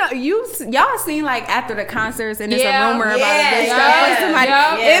you know, y'all seen like after the concerts and it's a rumor about a bitch that somebody.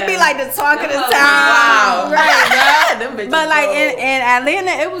 It'd be like the talk of the town, right? But like in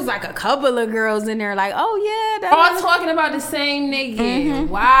Atlanta, it was like a couple of girls in there, like, oh yeah, all talking about the same nigga.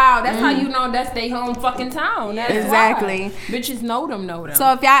 Wow, that's how you know that's they home fucking town. That's exactly. Why. Bitches know them.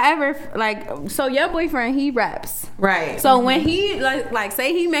 So if y'all ever like, so your boyfriend he raps, right? So when he like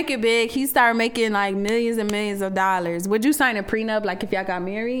say he make it big, he start making like millions and millions of dollars. Would you sign a prenup? Like if y'all got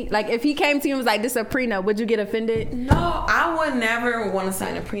married, like if he came to you and was like, "This is a prenup," would you get offended? No, I would never want to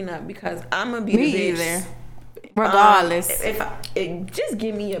sign a prenup because I'm gonna be the bitch. Either. Regardless, just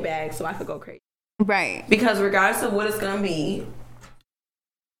give me a bag so I could go crazy. Right. Because regardless of what it's gonna be,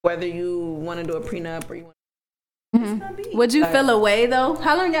 whether you want to do a prenup or you want. Would you feel away though?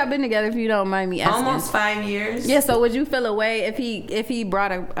 How long y'all been together if you don't mind me asking? Almost 5 years. Yeah, so would you feel away if he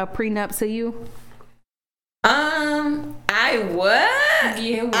brought a prenup to you? I would.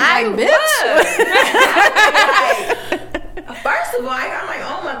 Yeah, I would. First of all, I got my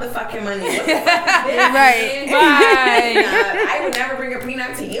own motherfucking money. What the fuck is this? Right. I would never bring a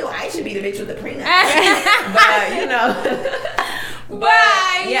prenup to you. I should be the bitch with the prenup. But you know.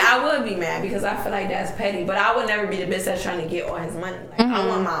 But yeah, I would be mad because I feel like that's petty. But I would never be the bitch that's trying to get all his money. Like I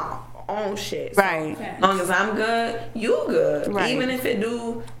want my own shit. So right. As long as I'm good, you good. Right. Even if it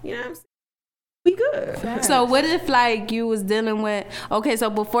do, you know what I'm saying? We good. Right. So what if like you was dealing with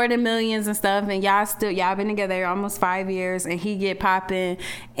so before the millions and stuff and y'all been together almost 5 years and he get popping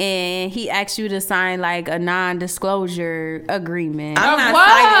and he asked you to sign like a non-disclosure agreement. I'm not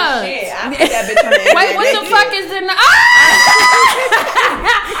signing shit. I put that bitch on the internet. Wait, what the fuck is the not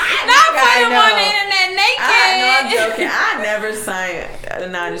put him on the internet naked. No, I'm joking. I never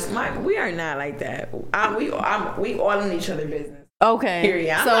sign we are not like that. We all in each other's business. Okay.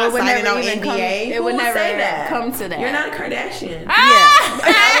 Period. I'm so not it would signing never no even NDA. It would never say that? Come to that. You're not a Kardashian. Yeah.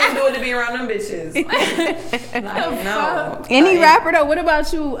 I wouldn't do it to be around them bitches. Like, no. Any rapper though? What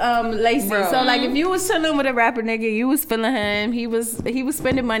about you, Lacey? Bro. So like, if you was chilling with a rapper nigga, you was feeling him. He was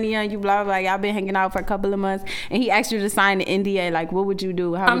spending money on you. Blah blah. Y'all been hanging out for a couple of months, and he asked you to sign the NDA. Like, what would you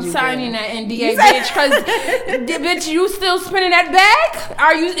do? How would you signing that NDA, bitch. Because bitch, you still spending that bag?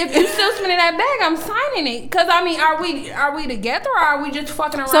 Are you? If you still spending that bag, I'm signing it. Because I mean, are we together or are we just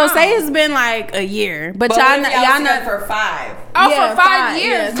fucking around? So say it's been like a year, but y'all not for 5. Oh, yeah, for 5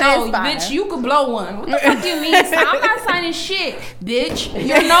 years? Yeah, no, bitch, you could blow one. What the fuck you mean? I'm not signing shit, bitch.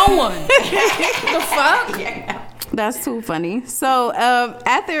 You're no one. The fuck? Yeah. That's too funny. So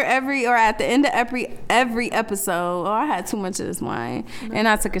at the end of every episode, I had too much of this wine, and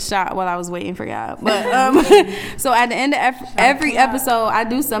I took a shot while I was waiting for y'all. But so at the end of every episode, I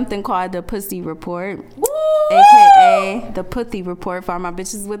do something called the Pussy Report, aka the Pussy Report for all my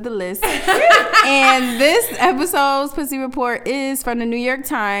bitches with the list. And this episode's Pussy Report is from the New York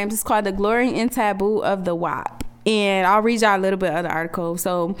Times. It's called "The Glory and Taboo of the WAP." And I'll read y'all a little bit of the article.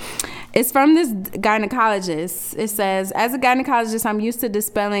 So it's from this gynecologist. It says, as a gynecologist, I'm used to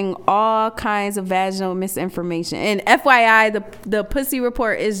dispelling all kinds of vaginal misinformation. And FYI, the Pussy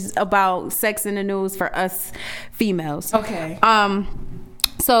Report is about sex in the news for us females. Okay.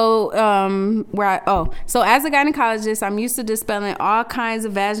 So, so as a gynecologist, I'm used to dispelling all kinds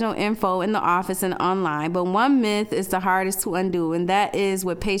of vaginal info in the office and online. But one myth is the hardest to undo, and that is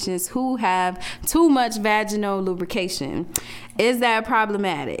with patients who have too much vaginal lubrication. Is that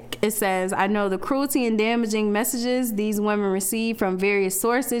problematic? It says, I know the cruelty and damaging messages these women receive from various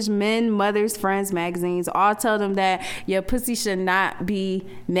sources, men, mothers, friends, magazines, all tell them that your pussy should not be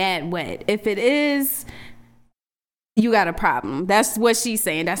mad wet. If it is, you got a problem. That's what she's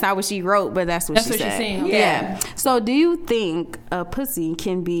saying. That's not what she wrote, but that's what she said. She's saying. Okay. Yeah. So do you think a pussy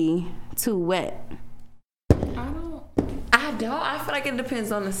can be too wet? I don't. I feel like it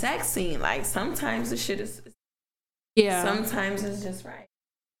depends on the sex scene. Like sometimes the shit is sometimes it's just right.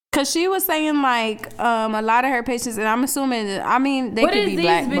 Cause she was saying like a lot of her patients, and I'm assuming, I mean, they could be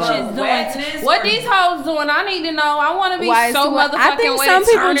black. What is these bitches doing? What these hoes doing? I need to know. I want to be so motherfucking wet. I think some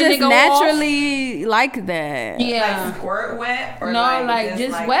people just naturally like that. Yeah, like squirt wet or no, like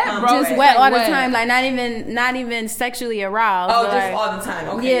just wet, bro. Just wet all the time, like not even sexually aroused. Oh, just all the time.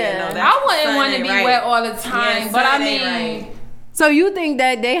 Okay, yeah. I wouldn't want to be wet all the time, but I mean. So you think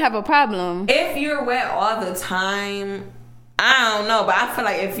that they have a problem? If you're wet all the time, I don't know, but I feel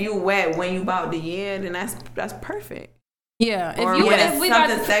like if you wet when you about the then that's perfect. Yeah, if we got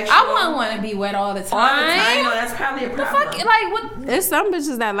sexual, I wouldn't want to be wet all the time. All the time, no, that's probably a problem. The fuck, like what? There's some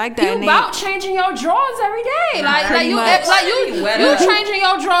bitches that like that. You about changing your drawers every day, you changing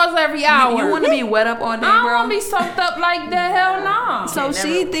your drawers every hour. You want to be wet up all day, bro? I don't want to be soaked up like that. Hell no. So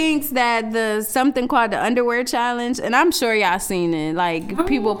she thinks that the something called the underwear challenge, and I'm sure y'all seen it. Like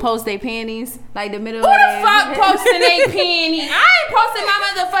people post their panties, like the middle. Who the fuck posting their panties? I ain't posting my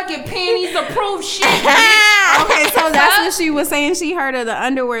motherfucking panties to prove shit. Okay, so that's what she was saying. She heard of the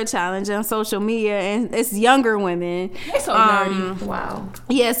underwear challenge on social media, and it's younger women. They're so dirty. Wow.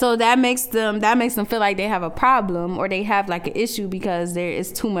 Yeah, so that makes them feel like they have a problem or they have like an issue because there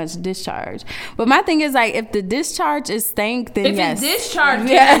is too much discharge. But my thing is like, if the discharge is stank, then yes. If it's discharge,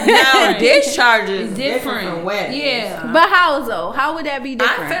 now discharge is different from wet. Yeah. But how though? How would that be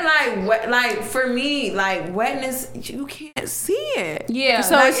different? I feel like for me, like wetness, you can't see it. Yeah.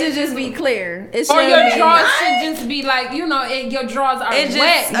 So it should just be clear. Or your drawers should just be like, your drawers are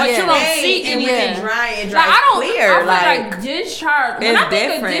wet, but you don't see anything. Dry and clear. I feel like discharge. When I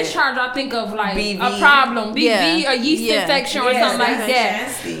think of discharge, I think of like BV. A problem, BV, a yeast infection or something like that.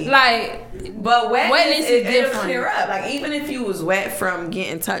 Nasty. Like. But wetness is different. It'll clear up. Like even if you was wet from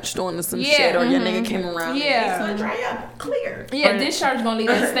getting touched on to some shit, or your nigga came around, it's gonna dry up, clear. Yeah, discharge gonna leave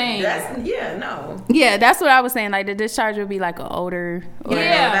that stain. Yeah, that's what I was saying. Like the discharge would be like an odor.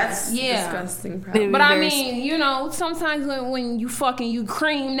 That's disgusting. But I mean, sometimes when you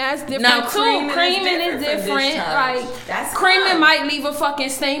cream, that's different too. Creaming is different. Like creaming might leave a fucking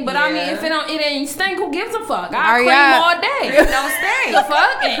stain, but I mean, if it ain't stink, who gives a fuck? I cream all day. Cream don't stink. The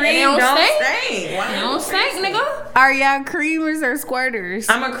fuck? Cream don't stink. Don't stink, nigga. Are y'all creamers or squirters?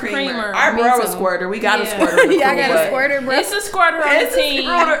 I'm a creamer. Our bro a squirter. We got a squirter. Yeah, I got a squirter, bro. It's a squirter on the team.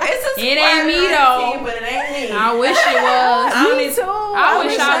 It ain't me though. But it ain't me. I wish it was. Me too. I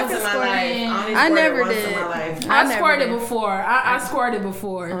wish I was squirting. I never did. I squirted before. I squirted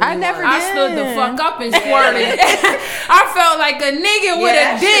before. I never did. I stood the fuck up and squirted. I felt like a nigga with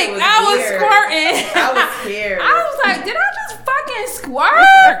a dick. I was squirting. I was scared. I was like, did I just fucking squirt?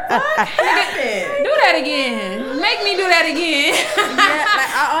 What happened? Do that again. Make me do that again.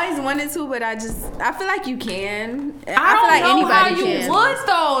 I always wanted to, but I feel like you can. I feel like anybody can. You would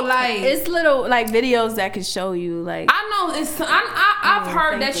though. Like it's little like videos that can show you. Like I know I've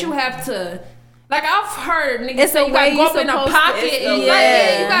heard that you have to. Like I've heard niggas say you gotta go up in a pocket. You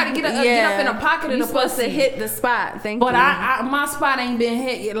gotta get up in a pocket of the pussy. You're supposed to hit the spot. But my spot ain't been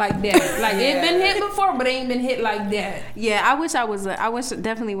hit yet like that. Like it been hit before, but it ain't been hit like that. Yeah, I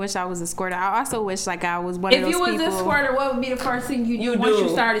definitely wish I was a squirter. I also wish like I was one of those people. If you was a squirter, what would be the first thing you do once you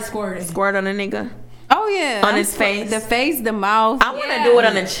started squirting? Squirt on a nigga. Oh yeah, on his face, the mouth. I want to do it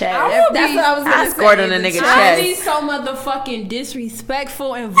on the chest. That's what I was gonna say. I squirt on a nigga's chest. I be so motherfucking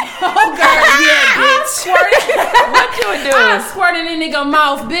disrespectful and vulgar. Yeah, bitch. What you would do? I squirt in a nigga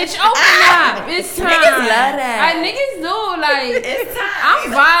mouth, bitch. Open up. It's time. Niggas love that. Niggas do like. It's time.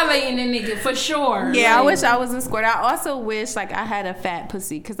 I'm violating a nigga for sure. Yeah, I wish I was a squirt. I also wish like I had a fat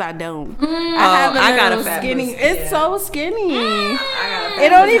pussy because I don't. I got a fat skinny. Pussy. It's so skinny. I got a fat it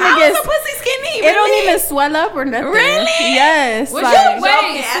don't even get pussy skinny. It don't even swell up or nothing. Really? Yes. Wait, swell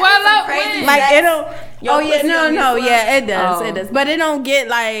up when? Like it don't. Oh yeah, no, yeah, it does, it does. But it don't get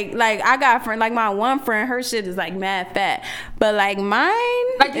like I got a friend, like my one friend, her shit is like mad fat, but like mine,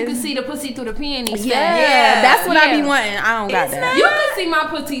 like you can see the pussy through the panties. Yeah, that's what I be wanting. I don't got that. You can see my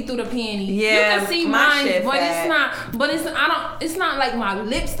pussy through the panties. Yeah, you can see mine, but fat. it's not. But it's not like my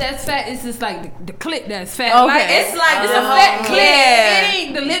lips that's fat. It's just like the clit that's fat. Okay. Like it's like it's a fat clit. It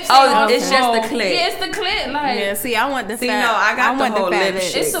ain't the lips. Oh, it's just the clit. Yeah, it's the clit. Like yeah, see, I want the fat. No, I got the whole lip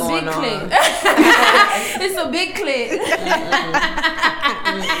shit. It's a big clit. It's a big clit.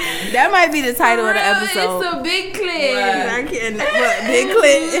 That might be the title of the episode. It's a big clit. Right. I can't. What, big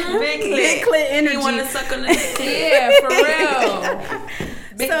clit. Big Clit energy. You want to suck on the Yeah, for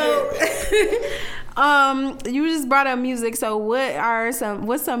real. You just brought up music. So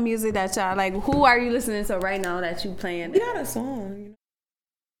what's some music that y'all like? Who are you listening to right now that you playing? We got a song.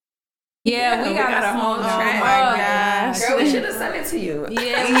 Yeah, we got a whole track. Oh my gosh. Girl, we should have sent it to you.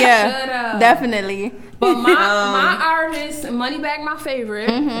 Yeah, definitely. But my artist, Moneybagg, my favorite.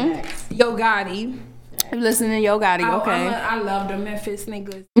 Yo Gotti. Listening to Yo Gotti, okay. I love the Memphis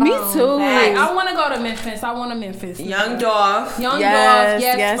niggas. Me too. Like, I want to go to Memphis. I want a Memphis. Young Dolph.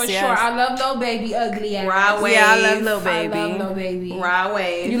 Yes, for sure. I love Lil Baby, ugly ass. Rod Wave. Yeah, I love Lil Baby. Rod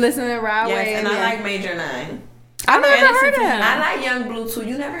Wave. You listen to Rod Wave? Yes, and I like Major 9. I never heard him. I like Young Blue too.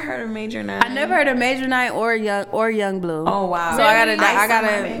 You never heard of Major 9? I never heard of Major 9 or Young Blue. Oh wow! So I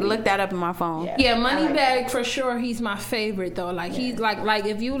gotta look that up in my phone. Yeah, Moneybagg for sure. He's my favorite though. Like he's like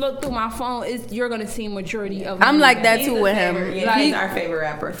if you look through my phone, you're gonna see majority of. I'm like that too with him. Yeah, he's our favorite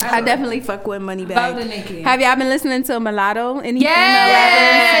rapper. I definitely fuck with Moneybagg. Love the nigga. Have y'all been listening to Mulatto?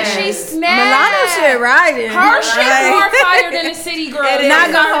 Yeah, she smashed. Mulatto shit riding. Her shit more fire than the City Girl.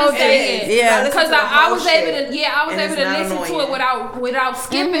 Not gonna hold it. Yeah, because I was able to. Yeah, I was able to listen to it without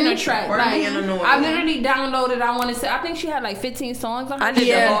skipping a track. Like I literally downloaded. I want to say I think she had like 15 songs on her. I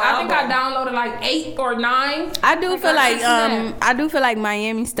think I downloaded like 8 or 9. I do feel like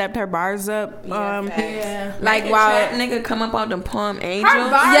Miami stepped her bars up. Like while that nigga come up out the Palm Angels. Her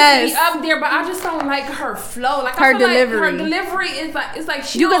bars be up there, but I just don't like her flow. Like her delivery. Like her delivery is like it's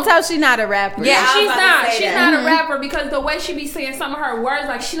like you can tell she's not a rapper. Yeah, she's not a rapper because the way she be saying some of her words,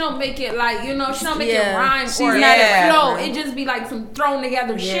 like she don't make it like she don't make it rhyme or not a flow. It just be like some thrown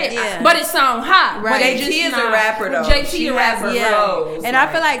together shit. But it sound hot. Right. But JT is a rapper though. JT a rapper. Yeah. And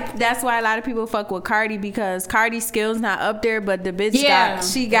I feel like that's why a lot of people fuck with Cardi because Cardi's skills not up there, but the bitch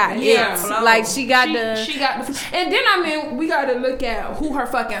she got it. Like she got the. And then I mean we got to look at who her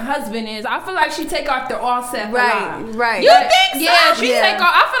fucking husband is. I feel like she take off the Offset. Right. You think so? Yeah, she take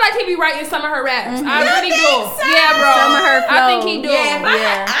off. I feel like he be writing some of her raps. I really do. So? Yeah, bro. Some of her flow. I think he do.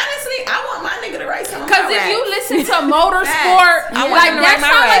 Honestly, I want my nigga to write some. Because if you listen to Motorsport, like that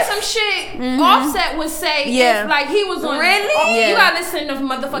sounds like some shit Offset would say if like he was on. Really? You gotta listen to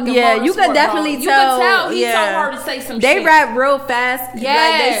motherfucking Motorsport. Yeah, you could definitely tell. You could tell he told her to say some shit. They rap real fast. Yeah.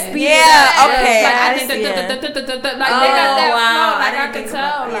 Like they speed okay. Like I think they got that flow. Like I could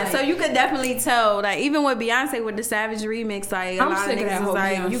tell. So you could definitely tell. Like even with Beyonce with the Savage remix, like a lot of niggas was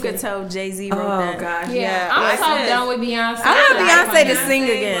like you could tell Jay-Z wrote that. Oh gosh. Yeah. I'm so done with Beyonce. I want Beyonce to sing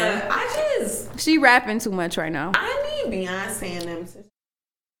again. She rapping too much right now. I need Beyonce and them to.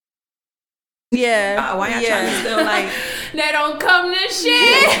 Yeah. Why y'all trying to still like? They don't come to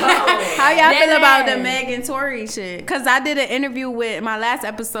shit. How y'all feel about the Meg and Tory shit? Cause I did an interview with my last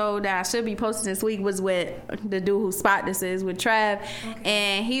episode that I should be posting this week was with the dude who Spot This is with Trav,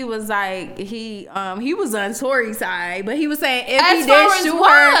 and he was like he was on Tory's side, but he was saying if he did shoot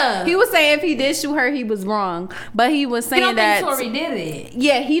her, he was saying if he did shoot her, he was wrong, but he was saying that Tory did it.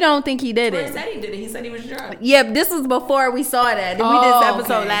 Yeah, he don't think he did it. He said he did it. He said he was drunk. Yeah, this was before we saw that. We did this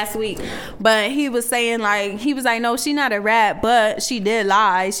episode last week, but he was saying like no, she not a rat, but she did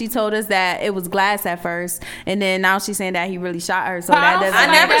lie. She told us that it was glass at first, and then now she's saying that he really shot her. So that doesn't. I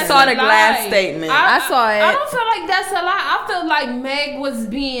never saw the glass statement. I saw it. I don't feel like that's a lie. I feel like Meg was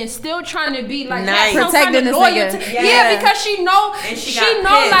still trying to be like nice. Protecting this nigga. Yeah, because she know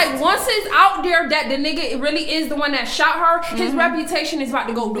like once it's out there that the nigga really is the one that shot her, his reputation is about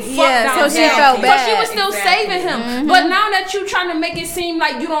to go the fuck down. So she felt bad. So she was still saving him. But now that you trying to make it seem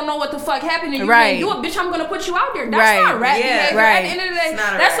like you don't know what the fuck happened and you can't do it, bitch, I'm gonna put you out there. That's not rat behavior. At the end of the day,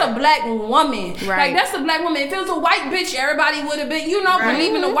 that's a black woman. Like that's a black woman. If it was a white bitch, everybody would have been,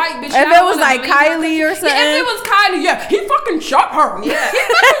 believing a white bitch. If it was like Kylie or something. If it was Kylie, he fucking shot her. He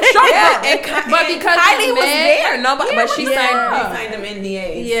fucking shot her. But because Kylie was there, but she signed them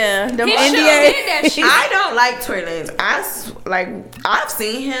NDAs. Yeah, them NDAs. I don't like Tory Lanez. I've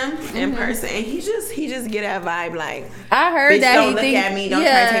seen him in person, and he just get that vibe like. I heard that don't look at me. Don't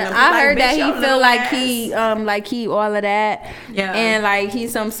try to take them. I heard that he feel like he all of that. Yeah. And like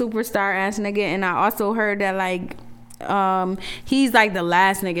he's some superstar ass nigga, and I also heard that like he's like the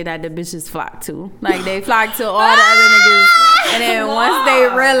last nigga that the bitches flock to. Like they flock to all the other niggas, and then once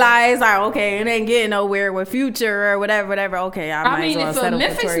they realize like, okay, it ain't getting nowhere with Future or whatever, okay, I might as well if settle a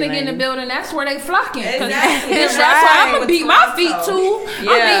Memphis for Tory nigga in the Lanez. building, that's where they flocking. Exactly. Bitch, that's why I'm gonna beat my feet too.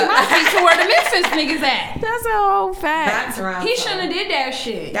 Yeah. I beat my feet to where the Memphis niggas at. That's a whole fact. That's right. He shouldn't have did that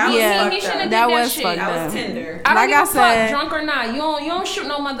shit. That was Yeah. He shouldn't have did That that was shit. fucked up. That was tender. I don't Like give I a said- fuck, drunk or not. You don't shoot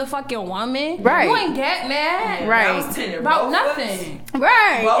no motherfucking woman. Right. You ain't that mad. Right. That was tender. About Both nothing.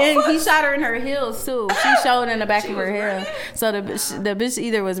 Right, Both and he foots. shot her in her heels too. She showed in the back of her was heel. running? So the bitch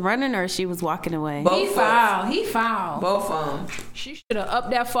either was running or she was walking away. Both He foots. foul. He foul. Both of them. She should have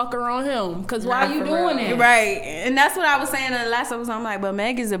upped that fucker on him. Cause why Nah, you for doing real. it? Right, and that's what I was saying in the last episode. I'm like, but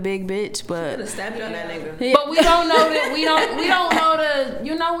Meg is a big bitch, but Could have stabbed on that nigga. But we don't know that. We don't know the.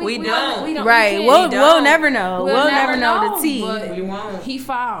 You know we don't. We don't. right, we we'll can't. never know. We'll never know the tea. but We won't. He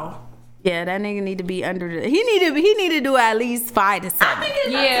foul. Yeah, that nigga need to be under the. He need to do at least 5 to 7. I think it's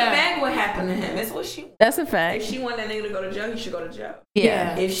up Yeah. to Meg what happened to him. It's what she. That's a If fact. she want that nigga to go to jail, he should go to jail.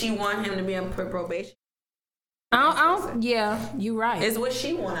 Yeah. If she want him to be on probation, I don't. Yeah, you right. it's what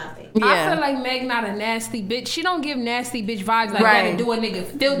she want. I think. Yeah. I feel like Meg not a nasty bitch. She don't give nasty bitch vibes like Right. that and do a nigga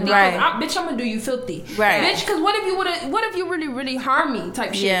filthy. Right. Bitch, I'm gonna do you filthy. Right. Bitch, cause what if you really harm me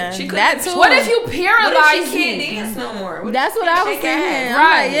type shit. Yeah, She could- that too. What if you What paralyze if she can't me? dance no more? What That's if what she I can't was shake her thinking. ass? I'm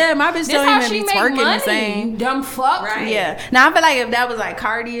Right. like, yeah, my bitch This don't how even she be make twerking money. the same. Dumb fuck. Right. Yeah. Now I feel like if that was like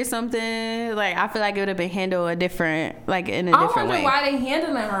Cardi or something, like I feel like it would have been handled in a different I different wonder way. why they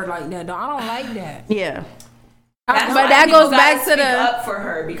handling her like that though. I don't like that. Yeah. That's But why that people goes back gotta to speak the- up for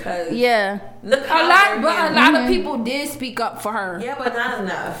her because Yeah. look A how lot they're of getting- people did speak up for her. Yeah, but not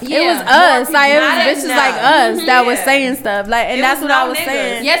enough. Yeah, It was more us. people. Like it was Not bitches enough. like us that was Yeah. saying stuff. Like and It that's was what I no was niggas.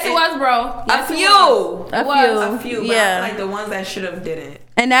 saying. Yes, it was, bro. Yes, A it few. was. A A few. Yeah. But like the ones that should have didn't.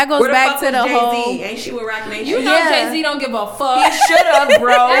 And that goes Where the back fuck to was the Jay-Z? whole Ain't she with Rock Nation? You know Yeah. Jay-Z don't give a fuck. He should have, bro.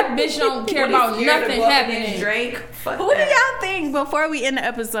 That bitch don't care about nothing happening. Drake. Fuck Who do that. y'all think before we end the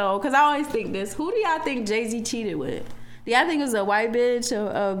episode? Because I always think this. Who do y'all think Jay-Z cheated with? Do y'all think it was a white bitch or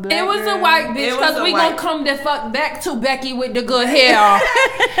a black It was a girl? white bitch It was because a we white- gonna come the fuck back to Becky with the good hair.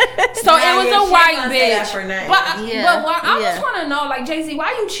 So Nah, it was yeah, a she white gonna say that bitch. for nothing. But what, I Yeah. just want to know, like Jay-Z,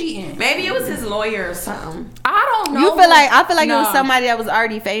 why you cheating? Maybe it was his lawyer or something. I don't know. You feel like I feel like it was No. somebody that was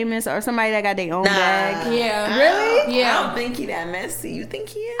already famous or somebody that got their own Nah. bag. Yeah. Really? Yeah. I don't think he that messy. You think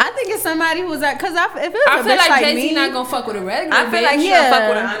he is? I think it's somebody who was like, cause if it was I a feel bitch like like Jay-Z me, not gonna fuck with a regular I feel bitch. like he Yeah. don't fuck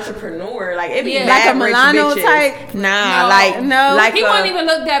with an entrepreneur. Like it be Yeah. mad Like a rich Milano bitches. type? Nah, No. like No. like He wouldn't even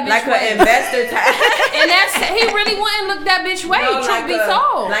look that bitch like way. an investor type. And that's he really wouldn't look that bitch way. No, Truth like be a,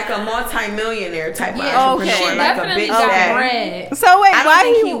 told. like a multi-millionaire type of yeah, entrepreneur. okay. She Like a definitely bitch got that. bread. so wait, I don't why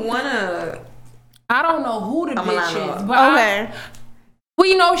think he? he wanna. I don't know who the I'm bitch Milano. is, but Okay,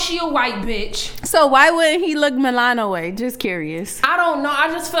 we know she a white bitch. so why wouldn't he look Milano way? Just curious. I don't know. I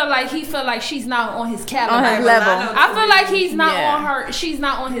just feel like he feel like she's not on his caliber. On his Like level. Milano I feel like he's not Yeah. on her. She's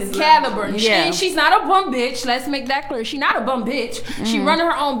not on his His caliber. level. Yeah. She's not a bum bitch. Let's make that clear. She's not a bum bitch. She running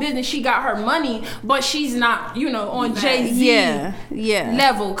her own business. She got her money, but she's not, on Jay-Z Yeah.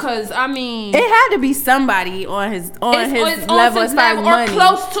 level. Cause I mean, It had to be somebody on his it's level his as far as level money. or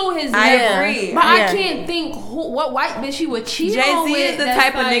close to his I level. agree. But Yeah. I can't think what white bitch he would cheat Jay on Z with. is the that's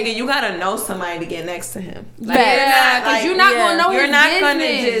type of like- nigga you gotta know somebody to get next to him. Facts. Yeah, cause you're not gonna know You're his not business.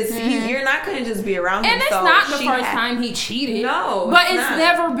 gonna just you're not gonna just be around him. And it's so not the she first had- time he cheated. No, but it's it's not.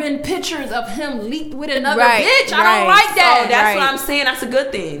 never been pictures of him leaked with another Right, bitch. I right. don't like that. So that's Right. what I'm saying. That's a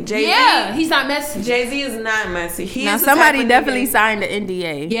good thing. Jay Z. Yeah, he's not messy. Jay Z is not messy. He Now is the somebody type of definitely nigga- signed the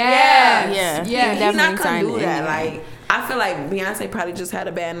NDA. Yes. Yeah. Yeah. He He's not definitely gonna signed do the that. NDA. Like I feel like Beyonce probably just had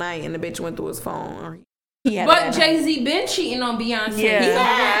a bad night and the bitch went through his phone. Or he had a But bad night. Jay-Z been cheating on Beyonce. Yeah.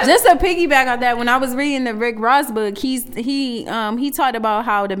 Yeah. Just to piggyback on that, when I was reading the Rick Ross book, he talked about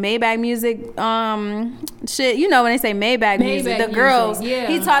how the Maybach music shit, when they say Maybach music, the music, girls, yeah.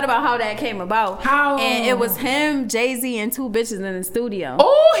 he talked about how that came about. How? And it was him, Jay-Z, and 2 bitches in the studio.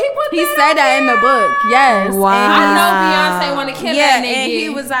 Oh, he put He that said on that in the there? book. Yes. Wow. And I know Beyonce want to kill yeah, that nigga. and he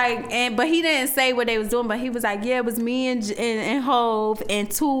was like, but he didn't say what they was doing, but he was like, yeah, it was me and Hove and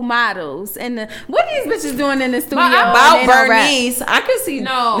 2 models. And what these bitches doing in the studio? I'm About And they don't rap. Bernice, I could see.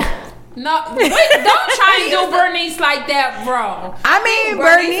 No. No, wait, don't try and do Bernice like that, bro. I mean,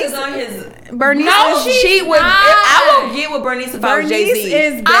 Bernice is Bernice. on his. Bernice No, is she's Cheat with. not. I will get with Bernice if I was Jay Bernice Z.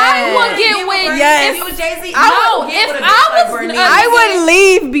 is I bad. would get with Yes. If you was Jay Z, No, if I was- I would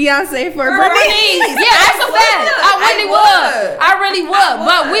leave Beyonce for Bernice. Yeah, that's a fact. I really I would. would. I really would.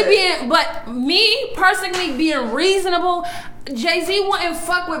 I But would. me personally being reasonable, Jay-Z wouldn't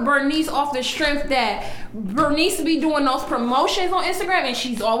fuck with Bernice off the strength that Bernice be doing those promotions on Instagram and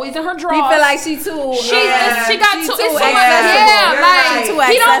she's always in her drawers. He feel like she too. She got too. It's too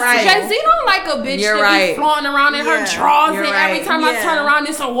much. He don't. Jay-Z don't like a bitch that be flaunting around in her drawers and every time I turn around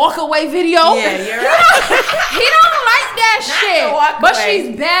it's a walk away video. Yeah, you're right. He don't like that shit. But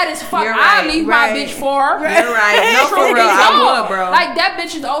she's bad as fuck. I leave my bitch for her. You're right. No, for real. I would, bro. Like that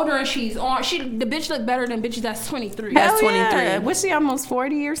bitch is older and she's on. The bitch look better than bitches that's 23. That's 23. Was she almost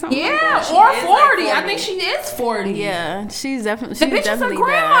 40 or something? Yeah, or 40. I think she is 40. Yeah, she's definitely. The bitch is a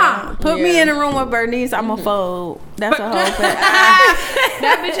grandma. Put me in a room with Bernice, I'm a fold. That's a whole thing.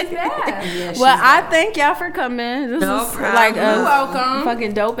 That bitch is bad. Yeah, well, I thank y'all for coming. This is like a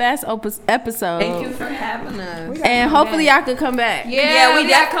fucking dope ass episode. Thank you for having us. And hopefully y'all could come back. Yeah, we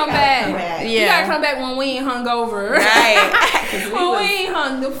gotta come back. You gotta come back when we ain't hungover. Right. When we ain't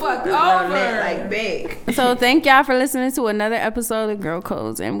hung the fuck over. Like big. So thank y'all for listening to another episode of Girl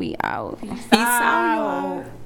Codes, and we out. Peace out.